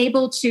then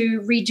able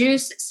to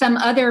reduce some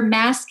other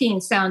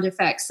masking sound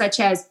effects, such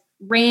as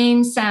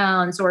rain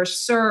sounds or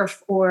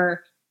surf,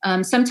 or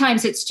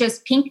sometimes it's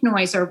just pink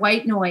noise or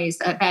white noise,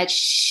 that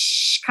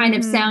shh kind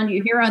of sound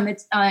you hear on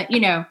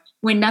the,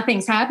 when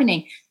nothing's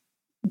happening.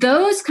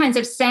 Those kinds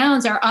of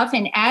sounds are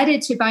often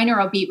added to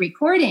binaural beat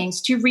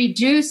recordings to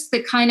reduce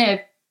the kind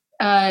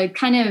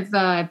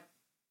of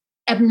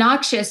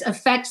obnoxious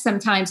effect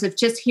sometimes of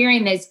just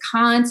hearing these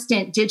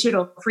constant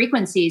digital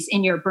frequencies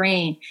in your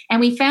brain.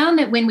 And we found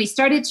that when we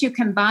started to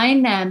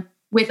combine them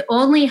with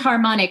only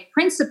harmonic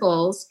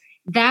principles,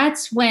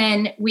 that's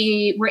when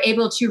we were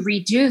able to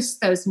reduce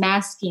those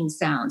masking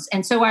sounds.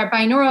 And so our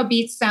binaural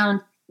beats sound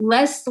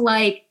less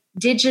like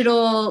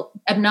digital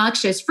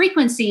obnoxious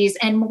frequencies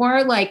and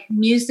more like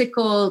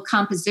musical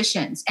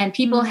compositions. And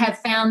people have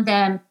found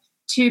them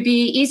to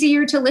be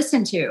easier to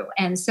listen to.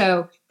 And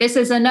so this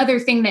is another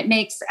thing that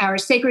makes our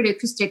Sacred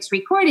Acoustics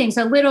recordings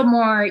a little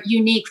more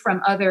unique from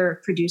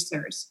other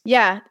producers.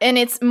 Yeah, and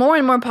it's more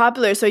and more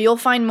popular, so you'll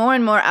find more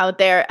and more out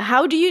there.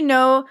 How do you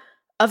know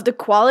of the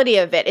quality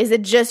of it? Is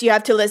it just you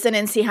have to listen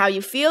and see how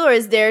you feel, or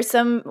is there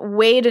some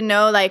way to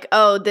know, like,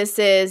 oh,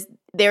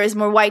 there is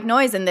more white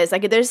noise in this?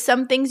 Like, there's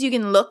some things you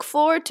can look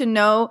for to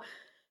know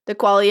the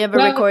quality of a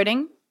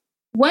recording?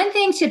 One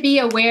thing to be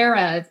aware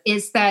of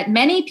is that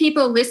many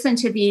people listen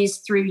to these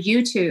through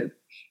YouTube,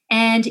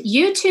 and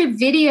YouTube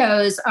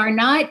videos are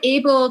not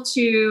able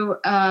to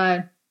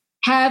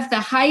have the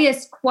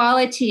highest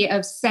quality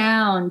of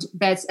sound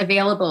that's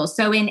available.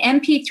 So in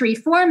MP3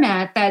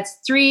 format, that's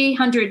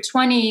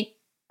 320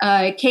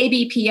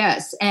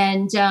 kbps,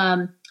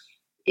 and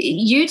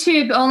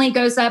YouTube only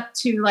goes up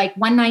to like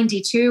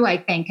 192, I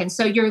think. And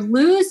so you're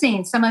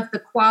losing some of the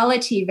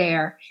quality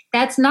there.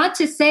 That's not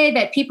to say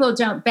that people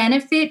don't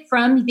benefit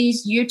from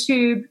these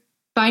YouTube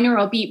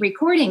binaural beat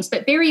recordings,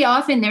 but very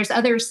often there's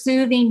other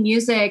soothing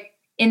music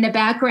in the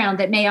background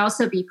that may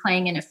also be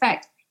playing in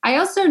effect. I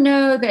also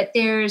know that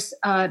there's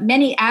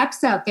many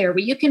apps out there where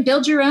you can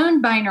build your own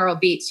binaural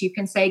beats. You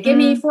can say, give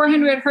me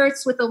 400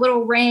 hertz with a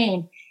little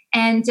rain.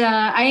 And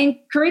I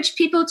encourage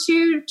people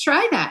to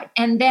try that,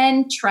 and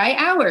then try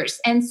ours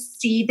and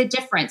see the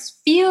difference,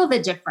 feel the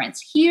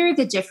difference, hear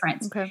the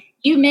difference. Okay.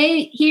 You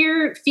may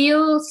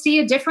see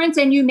a difference,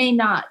 and you may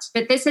not.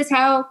 But this is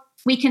how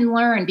we can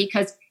learn,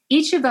 because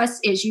each of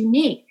us is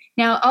unique.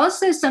 Now,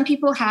 also, some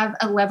people have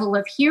a level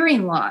of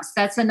hearing loss.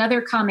 That's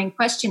another common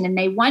question. And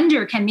they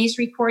wonder, can these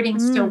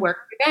recordings still work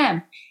for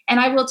them? And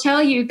I will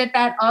tell you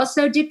that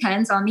also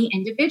depends on the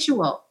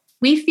individual.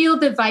 we feel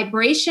the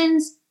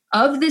vibrations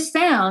of the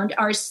sound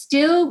are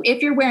still,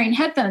 if you're wearing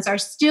headphones, are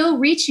still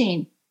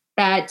reaching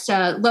that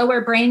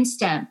lower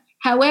brainstem.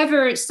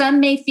 However, some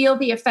may feel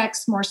the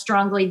effects more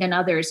strongly than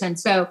others. And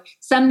so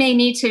some may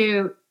need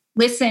to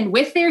listen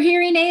with their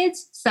hearing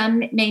aids. Some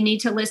may need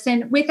to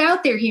listen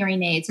without their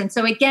hearing aids. And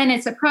so again,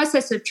 it's a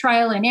process of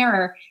trial and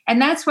error.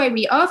 And that's why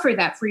we offer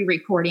that free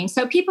recording.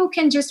 So people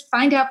can just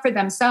find out for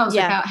themselves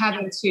without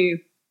having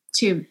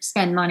to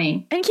spend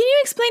money. And can you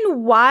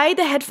explain why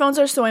the headphones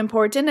are so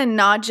important and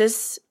not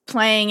just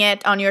playing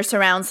it on your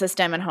surround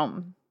system at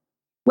home?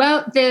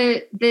 Well,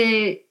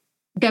 the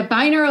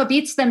binaural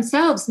beats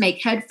themselves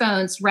make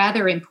headphones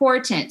rather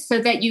important so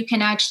that you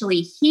can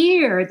actually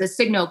hear the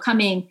signal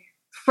coming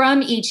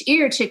from each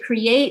ear to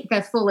create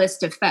the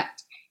fullest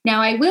effect.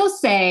 Now, I will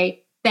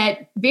say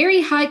that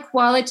very high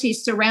quality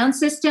surround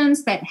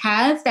systems that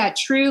have that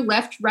true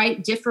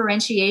left-right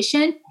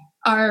differentiation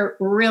are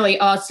really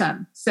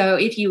awesome. So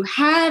if you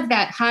have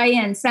that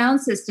high-end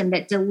sound system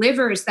that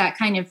delivers that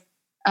kind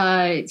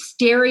of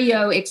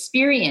stereo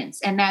experience,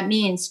 and that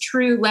means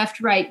true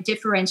left-right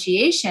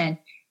differentiation,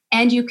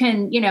 and you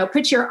can,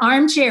 put your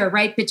armchair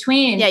right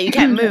between. Yeah, you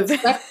can't move.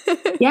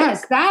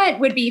 Yes,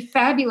 that would be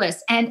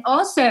fabulous. And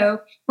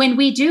also, when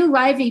we do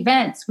live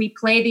events, we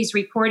play these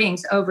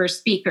recordings over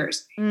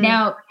speakers.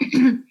 Now,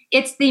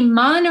 it's the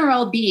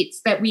monaural beats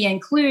that we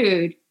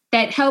include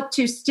that help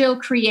to still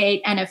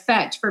create an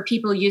effect for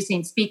people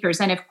using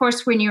speakers. And of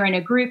course, when you're in a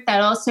group,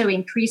 that also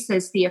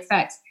increases the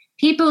effects.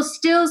 People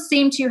still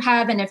seem to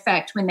have an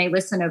effect when they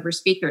listen over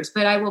speakers.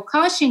 But I will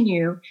caution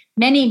you,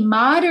 many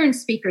modern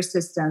speaker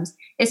systems,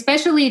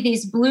 especially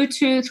these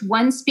Bluetooth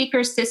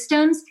one-speaker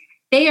systems,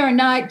 they are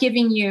not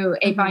giving you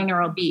a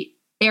binaural beat.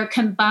 They're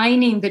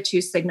combining the two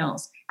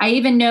signals. I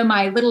even know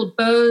my little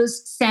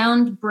Bose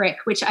sound brick,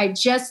 which I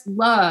just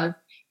love,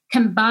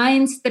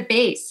 combines the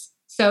bass.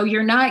 So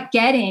you're not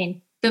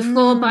getting the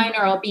full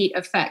binaural beat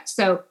effect.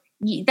 So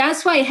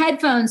that's why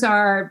headphones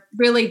are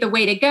really the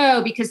way to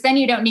go, because then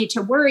you don't need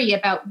to worry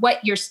about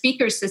what your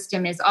speaker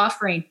system is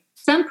offering.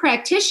 Some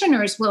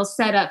practitioners will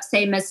set up,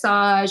 say,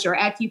 massage or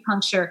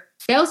acupuncture.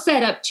 They'll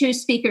set up 2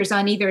 speakers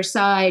on either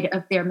side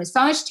of their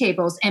massage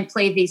tables and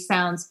play these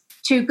sounds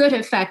to good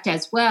effect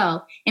as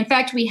well. In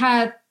fact, we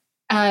have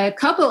a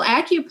couple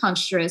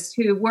acupuncturists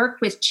who work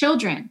with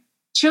children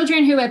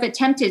who have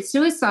attempted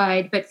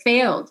suicide but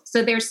failed.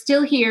 So they're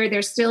still here.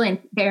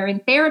 They're in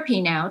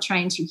therapy now,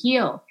 trying to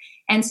heal.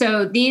 And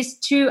so these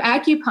 2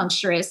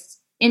 acupuncturists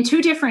in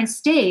 2 different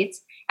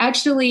states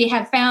actually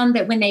have found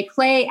that when they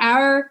play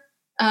our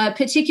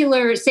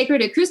particular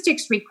sacred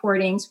acoustics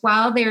recordings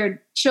while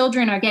their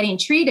children are getting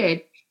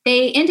treated,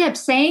 they end up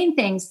saying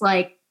things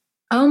like,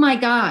 "Oh my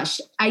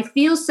gosh, I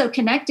feel so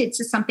connected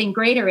to something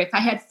greater. If I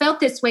had felt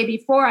this way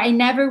before, I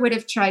never would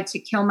have tried to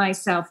kill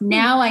myself.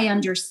 Now I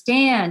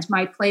understand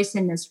my place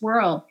in this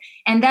world."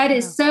 And that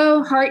is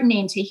so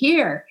heartening to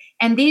hear.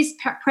 And these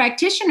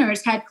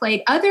practitioners had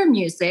played other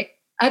music,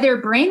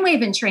 other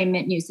brainwave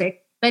entrainment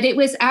music, but it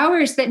was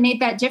ours that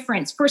made that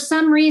difference for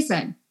some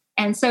reason.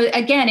 And so,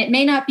 again, it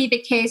may not be the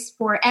case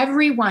for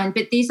everyone,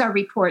 but these are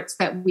reports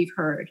that we've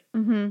heard.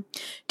 Mm-hmm.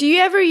 Do you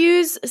ever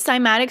use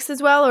cymatics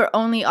as well, or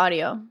only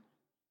audio?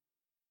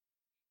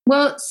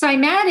 Well,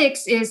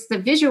 cymatics is the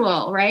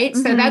visual, right?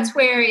 So that's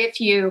where if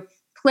you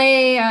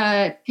play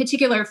a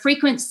particular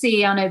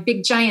frequency on a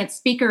big giant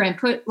speaker and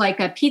put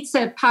like a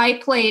pizza pie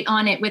plate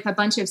on it with a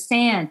bunch of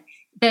sand,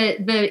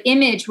 the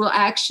image will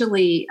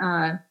actually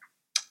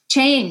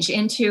change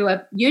into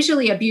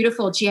usually a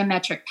beautiful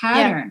geometric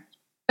pattern. Yeah.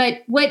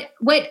 But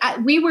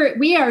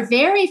we are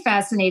very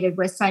fascinated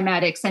with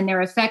cymatics and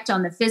their effect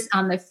on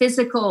the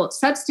physical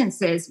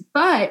substances.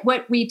 But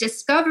what we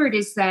discovered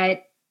is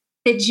that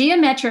the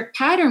geometric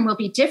pattern will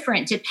be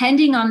different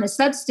depending on the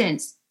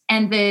substance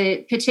and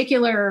the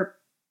particular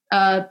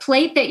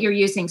plate that you're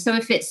using. So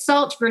if it's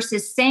salt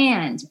versus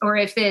sand, or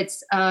if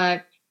it's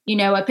a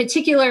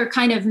particular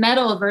kind of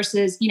metal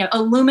versus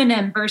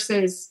aluminum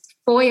versus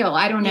foil,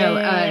 I don't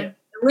know,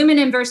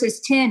 aluminum versus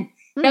tin,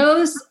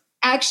 those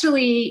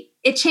actually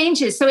it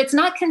changes. So it's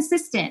not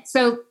consistent.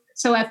 So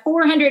a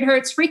 400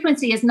 hertz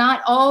frequency is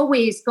not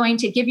always going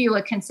to give you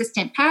a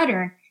consistent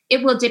pattern.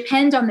 It will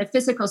depend on the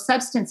physical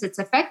substance it's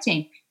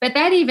affecting. But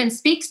that even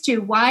speaks to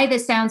why the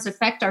sounds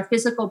affect our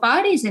physical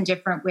bodies in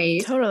different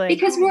ways. Totally.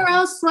 Because we're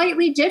all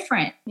slightly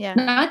different. Yeah.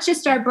 Not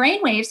just our brain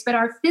waves, but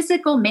our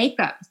physical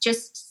makeup,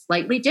 just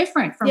slightly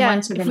different from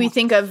one to the next. If we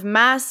think of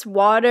mass,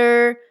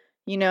 water,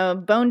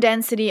 bone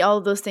density, all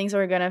of those things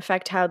are going to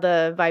affect how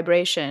the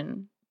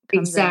vibration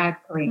comes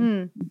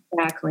Exactly.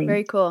 Exactly.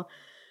 Very cool.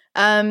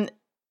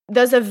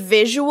 Does a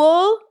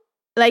visual,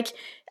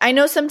 I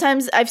know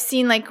sometimes I've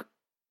seen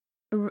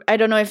I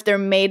don't know if they're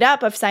made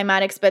up of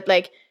cymatics, but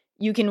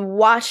you can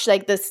watch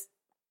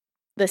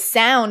the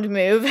sound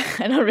move.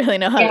 I don't really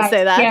know how to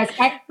say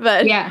that.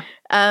 But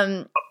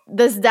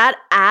does that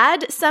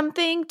add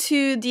something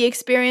to the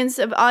experience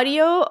of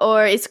audio,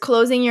 or is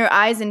closing your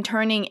eyes and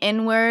turning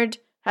inward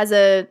has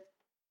a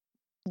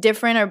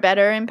different or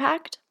better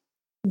impact?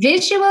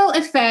 Visual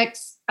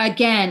effects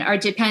again, are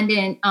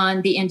dependent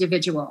on the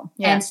individual.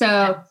 Yeah. And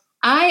so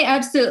I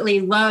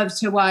absolutely love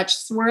to watch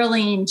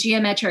swirling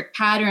geometric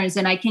patterns,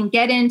 and I can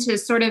get into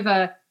sort of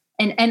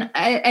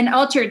an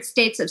altered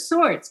states of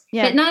sorts,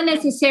 but not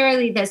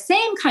necessarily the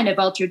same kind of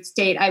altered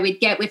state I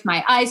would get with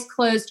my eyes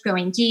closed,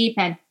 going deep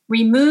and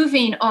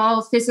removing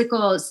all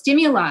physical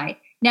stimuli.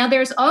 Now,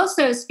 there's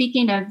also,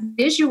 speaking of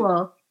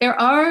visual, there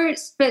are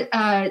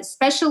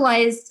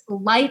specialized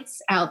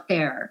lights out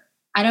there.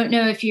 I don't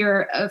know if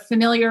you're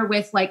familiar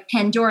with like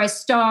Pandora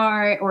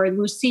Star or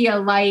Lucia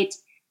Light.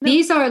 No.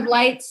 These are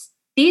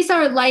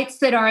lights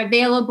that are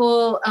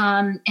available,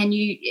 and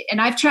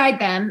I've tried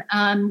them,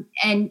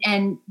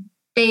 and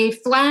they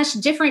flash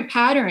different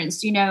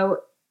patterns,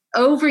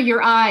 over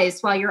your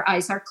eyes while your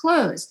eyes are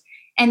closed.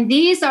 And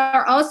these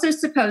are also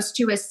supposed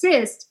to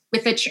assist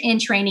with in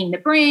training the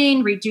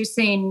brain,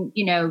 reducing,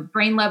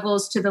 brain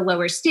levels to the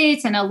lower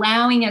states, and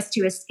allowing us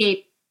to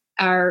escape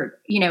our,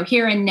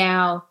 here and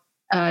now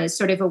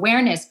sort of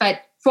awareness. But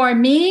for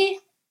me,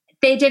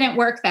 they didn't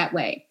work that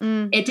way.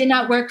 It did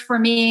not work for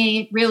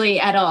me really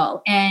at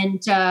all.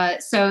 And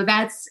so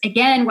that's,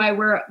 again, why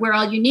we're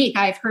all unique.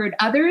 I've heard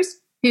others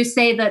who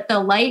say that the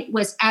light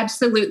was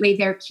absolutely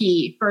their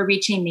key for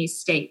reaching these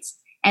states.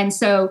 And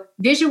so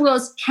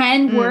visuals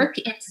can work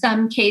in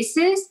some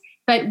cases,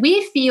 but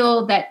we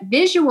feel that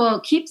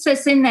visual keeps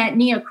us in that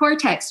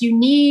neocortex. You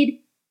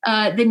need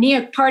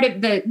the part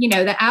of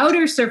the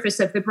outer surface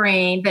of the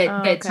brain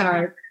that's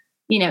our,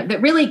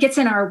 that really gets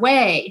in our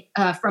way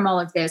from all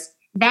of this.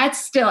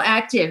 That's still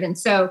active. And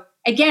so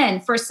again,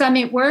 for some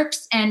it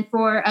works, and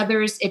for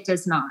others it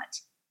does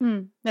not.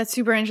 That's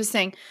super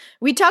interesting.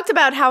 We talked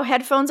about how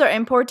headphones are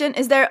important.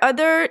 Is there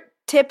other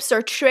tips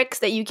or tricks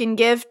that you can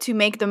give to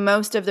make the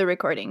most of the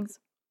recordings?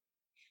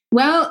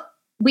 Well,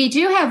 we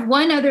do have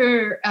one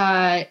other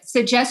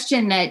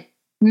suggestion that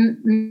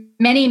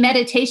many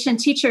meditation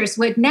teachers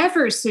would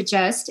never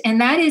suggest,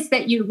 and that is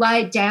that you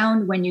lie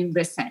down when you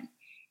listen.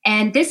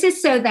 And this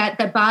is so that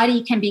the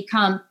body can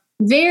become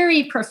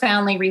very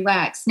profoundly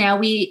relaxed. Now,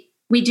 we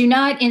do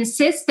not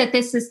insist that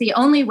this is the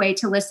only way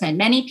to listen.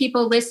 Many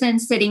people listen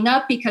sitting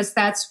up because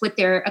that's what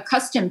they're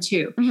accustomed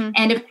to. Mm-hmm.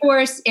 And of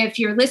course, if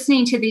you're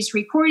listening to these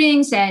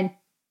recordings and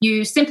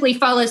you simply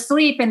fall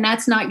asleep and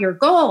that's not your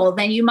goal,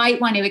 then you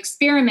might want to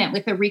experiment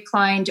with a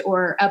reclined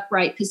or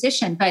upright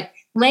position. But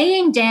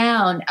laying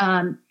down,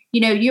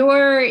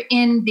 you're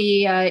in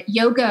the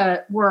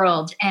yoga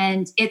world,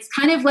 and it's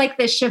kind of like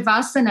the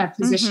Shavasana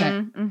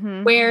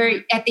position,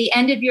 where at the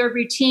end of your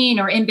routine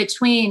or in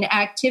between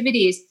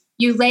activities,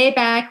 you lay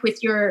back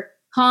with your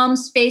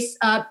palms face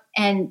up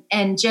and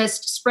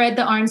just spread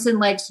the arms and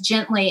legs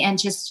gently and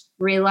just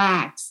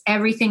relax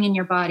everything in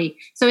your body.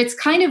 So it's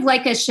kind of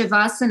like a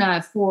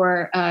Shavasana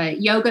for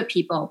yoga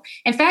people.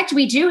 In fact,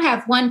 we do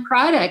have one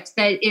product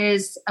that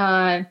is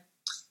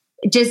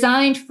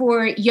designed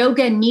for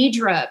yoga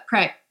nidra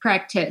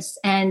practice.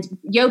 And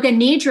yoga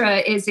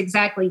nidra is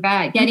exactly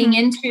that, getting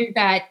into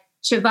that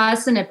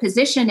Shavasana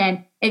position,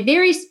 and a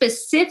very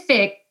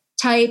specific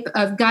type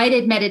of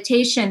guided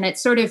meditation that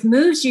sort of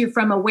moves you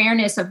from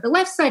awareness of the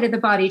left side of the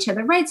body to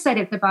the right side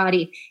of the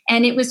body.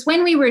 And it was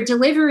when we were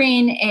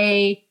delivering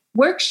a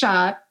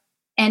workshop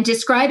and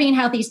describing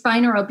how these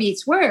binaural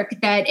beats work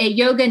that a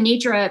yoga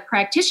nidra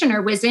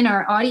practitioner was in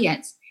our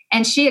audience.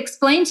 And she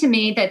explained to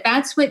me that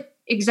that's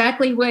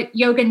exactly what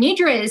yoga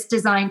nidra is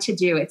designed to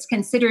do. It's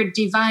considered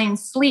divine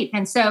sleep.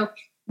 And so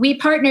we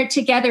partnered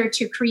together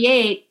to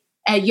create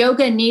a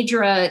yoga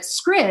nidra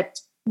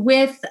script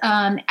with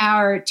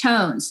our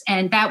tones.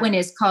 And that one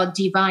is called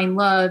Divine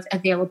Love,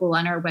 available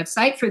on our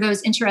website. For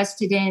those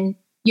interested in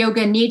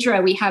yoga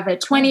nidra, we have a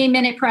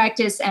 20-minute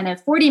practice and a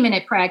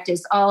 40-minute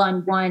practice all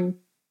on one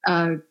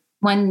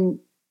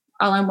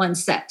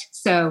set.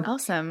 So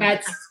awesome.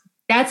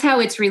 That's how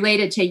it's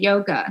related to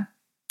yoga.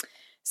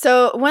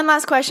 So one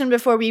last question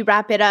before we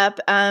wrap it up.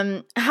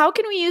 How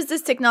can we use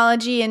this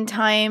technology in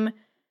time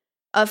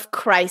of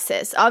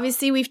crisis?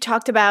 Obviously, we've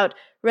talked about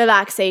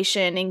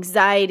relaxation,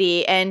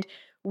 anxiety, and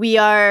we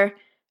are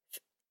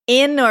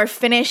in or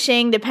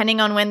finishing, depending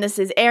on when this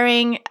is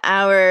airing,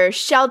 our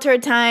shelter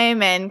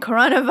time and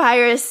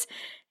coronavirus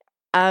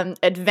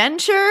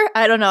adventure.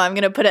 I don't know. I'm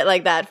going to put it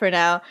like that for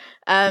now.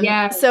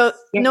 So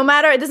no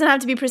matter, it doesn't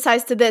have to be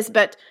precise to this,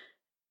 but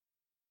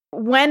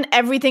when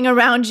everything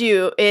around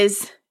you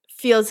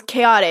feels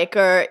chaotic,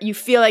 or you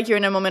feel like you're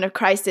in a moment of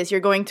crisis, you're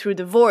going through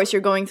divorce,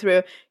 you're going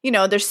through,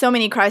 there's so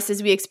many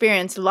crises we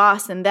experience,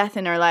 loss and death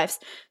in our lives.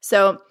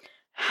 So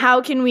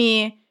how can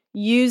we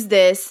use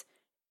this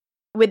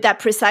with that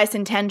precise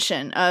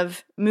intention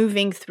of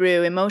moving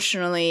through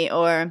emotionally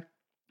or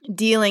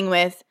dealing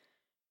with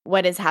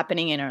what is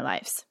happening in our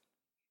lives?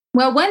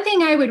 Well, one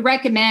thing I would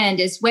recommend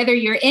is, whether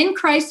you're in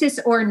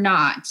crisis or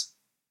not,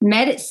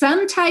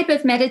 some type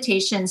of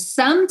meditation,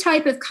 some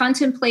type of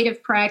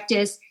contemplative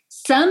practice,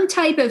 some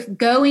type of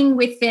going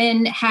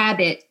within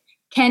habit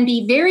can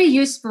be very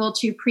useful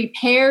to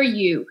prepare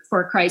you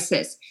for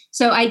crisis.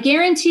 So I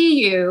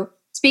guarantee you,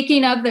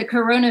 speaking of the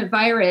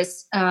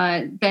coronavirus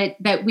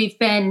that we've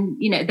been,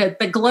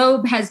 the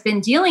globe has been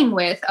dealing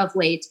with of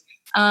late,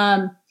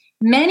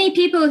 many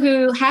people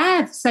who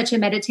have such a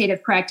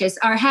meditative practice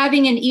are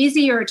having an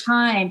easier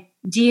time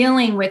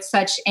dealing with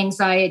such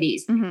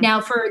anxieties.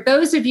 Now, for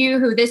those of you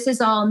who this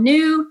is all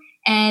new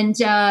and,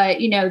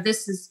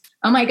 this is,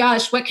 oh my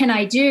gosh, what can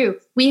I do?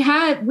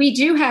 We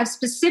do have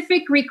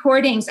specific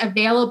recordings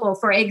available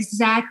for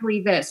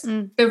exactly this.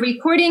 The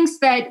recordings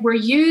that were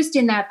used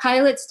in that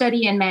pilot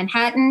study in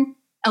Manhattan,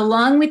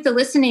 along with the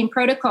listening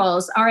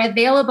protocols, are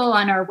available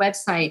on our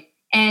website.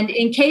 And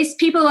in case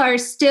people are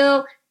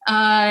still,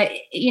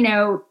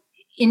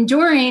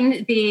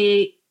 enduring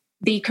the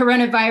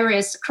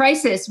coronavirus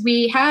crisis,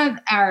 we have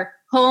our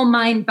Whole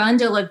Mind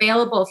Bundle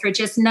available for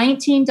just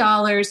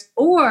 $19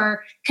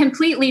 or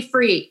completely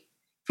free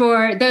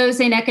for those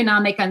in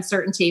economic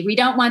uncertainty. We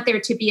don't want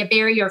there to be a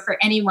barrier for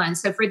anyone.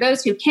 So for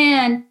those who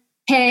can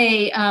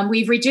pay,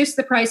 we've reduced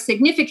the price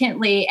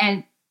significantly,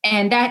 and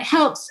that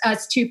helps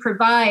us to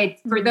provide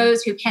for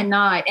those who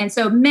cannot. And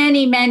so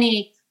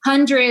many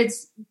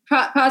hundreds,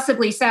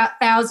 possibly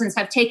thousands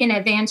have taken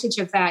advantage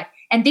of that.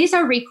 And these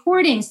are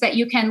recordings that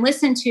you can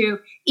listen to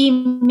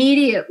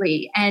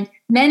immediately. And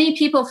many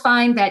people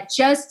find that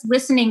just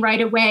listening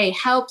right away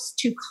helps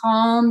to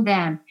calm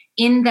them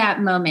in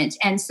that moment.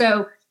 And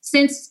so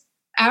since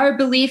our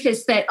belief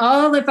is that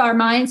all of our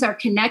minds are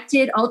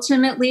connected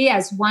ultimately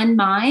as one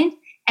mind,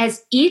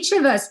 as each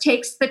of us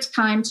takes the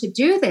time to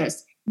do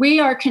this, we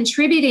are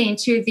contributing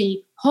to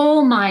the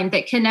whole mind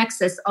that connects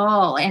us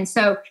all. And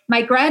so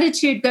my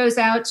gratitude goes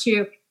out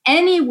to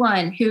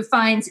anyone who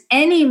finds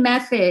any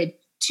method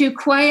to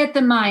quiet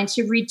the mind,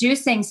 to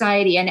reduce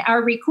anxiety. And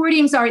our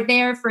recordings are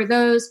there for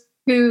those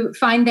who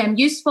find them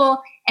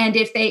useful. And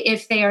if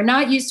they are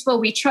not useful,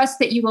 we trust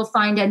that you will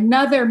find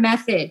another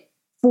method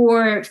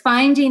for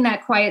finding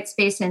that quiet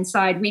space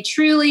inside. We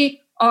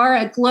truly are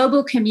a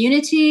global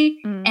community.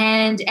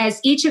 And as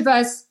each of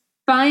us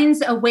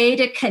finds a way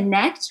to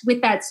connect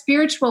with that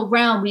spiritual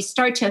realm, we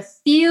start to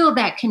feel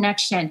that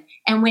connection.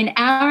 And when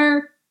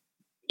our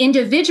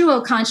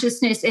individual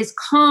consciousness is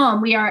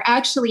calm, we are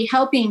actually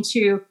helping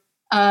to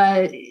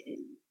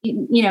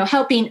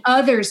helping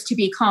others to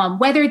be calm,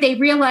 whether they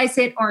realize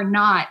it or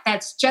not.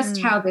 That's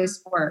just how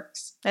this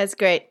works. That's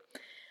great.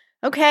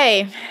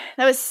 Okay.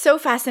 That was so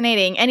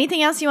fascinating.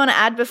 Anything else you want to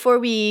add before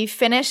we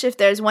finish? If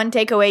there's one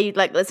takeaway you'd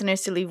like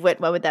listeners to leave with,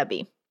 what would that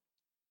be?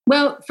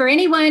 Well, for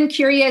anyone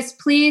curious,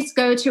 please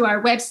go to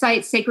our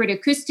website,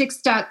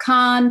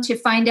 sacredacoustics.com, to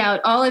find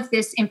out all of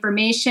this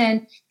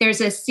information.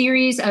 There's a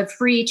series of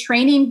free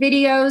training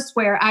videos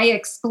where I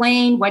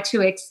explain what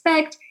to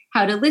expect,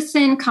 how to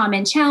listen,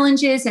 common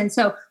challenges. And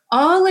so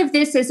all of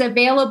this is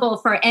available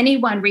for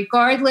anyone,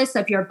 regardless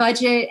of your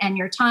budget and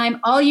your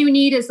time. All you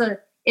need is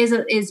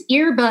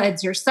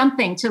earbuds or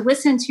something to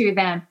listen to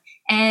them.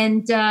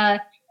 And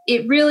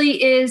it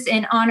really is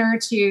an honor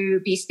to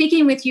be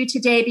speaking with you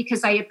today,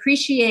 because I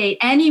appreciate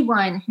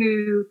anyone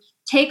who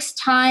takes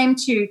time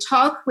to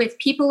talk with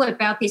people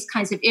about these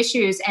kinds of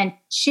issues and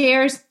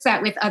shares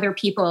that with other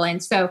people.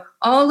 And so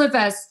all of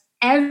us,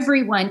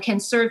 everyone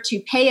can serve to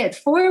pay it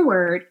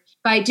forward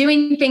by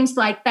doing things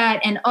like that,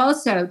 and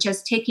also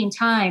just taking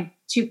time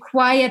to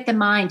quiet the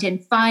mind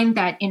and find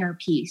that inner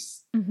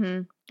peace.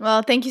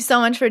 Well, thank you so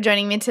much for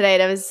joining me today.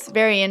 That was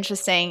very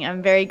interesting.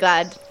 I'm very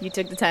glad you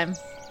took the time.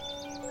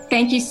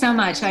 Thank you so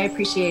much. I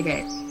appreciate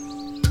it.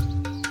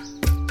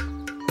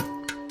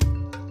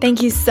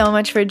 Thank you so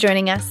much for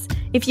joining us.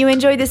 If you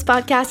enjoyed this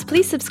podcast,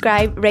 please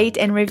subscribe, rate,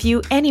 and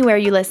review anywhere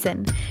you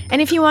listen.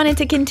 And if you wanted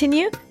to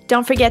continue,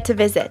 don't forget to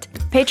visit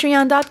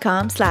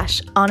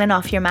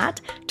patreon.com/onandoffyourmat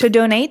to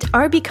donate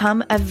or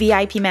become a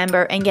VIP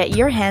member and get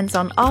your hands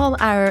on all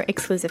our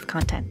exclusive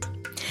content.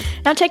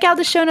 Now check out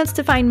the show notes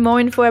to find more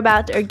info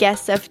about our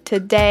guests of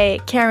today,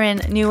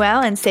 Karen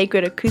Newell and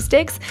Sacred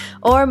Acoustics,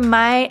 or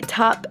my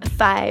top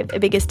 5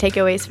 biggest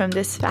takeaways from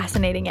this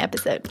fascinating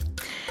episode.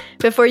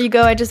 Before you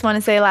go, I just want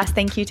to say a last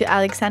thank you to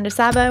Alexander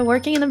Saba,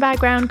 working in the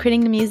background,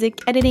 creating the music,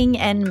 editing,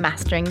 and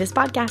mastering this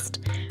podcast.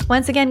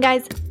 Once again,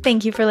 guys,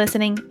 thank you for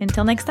listening.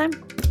 Until next time.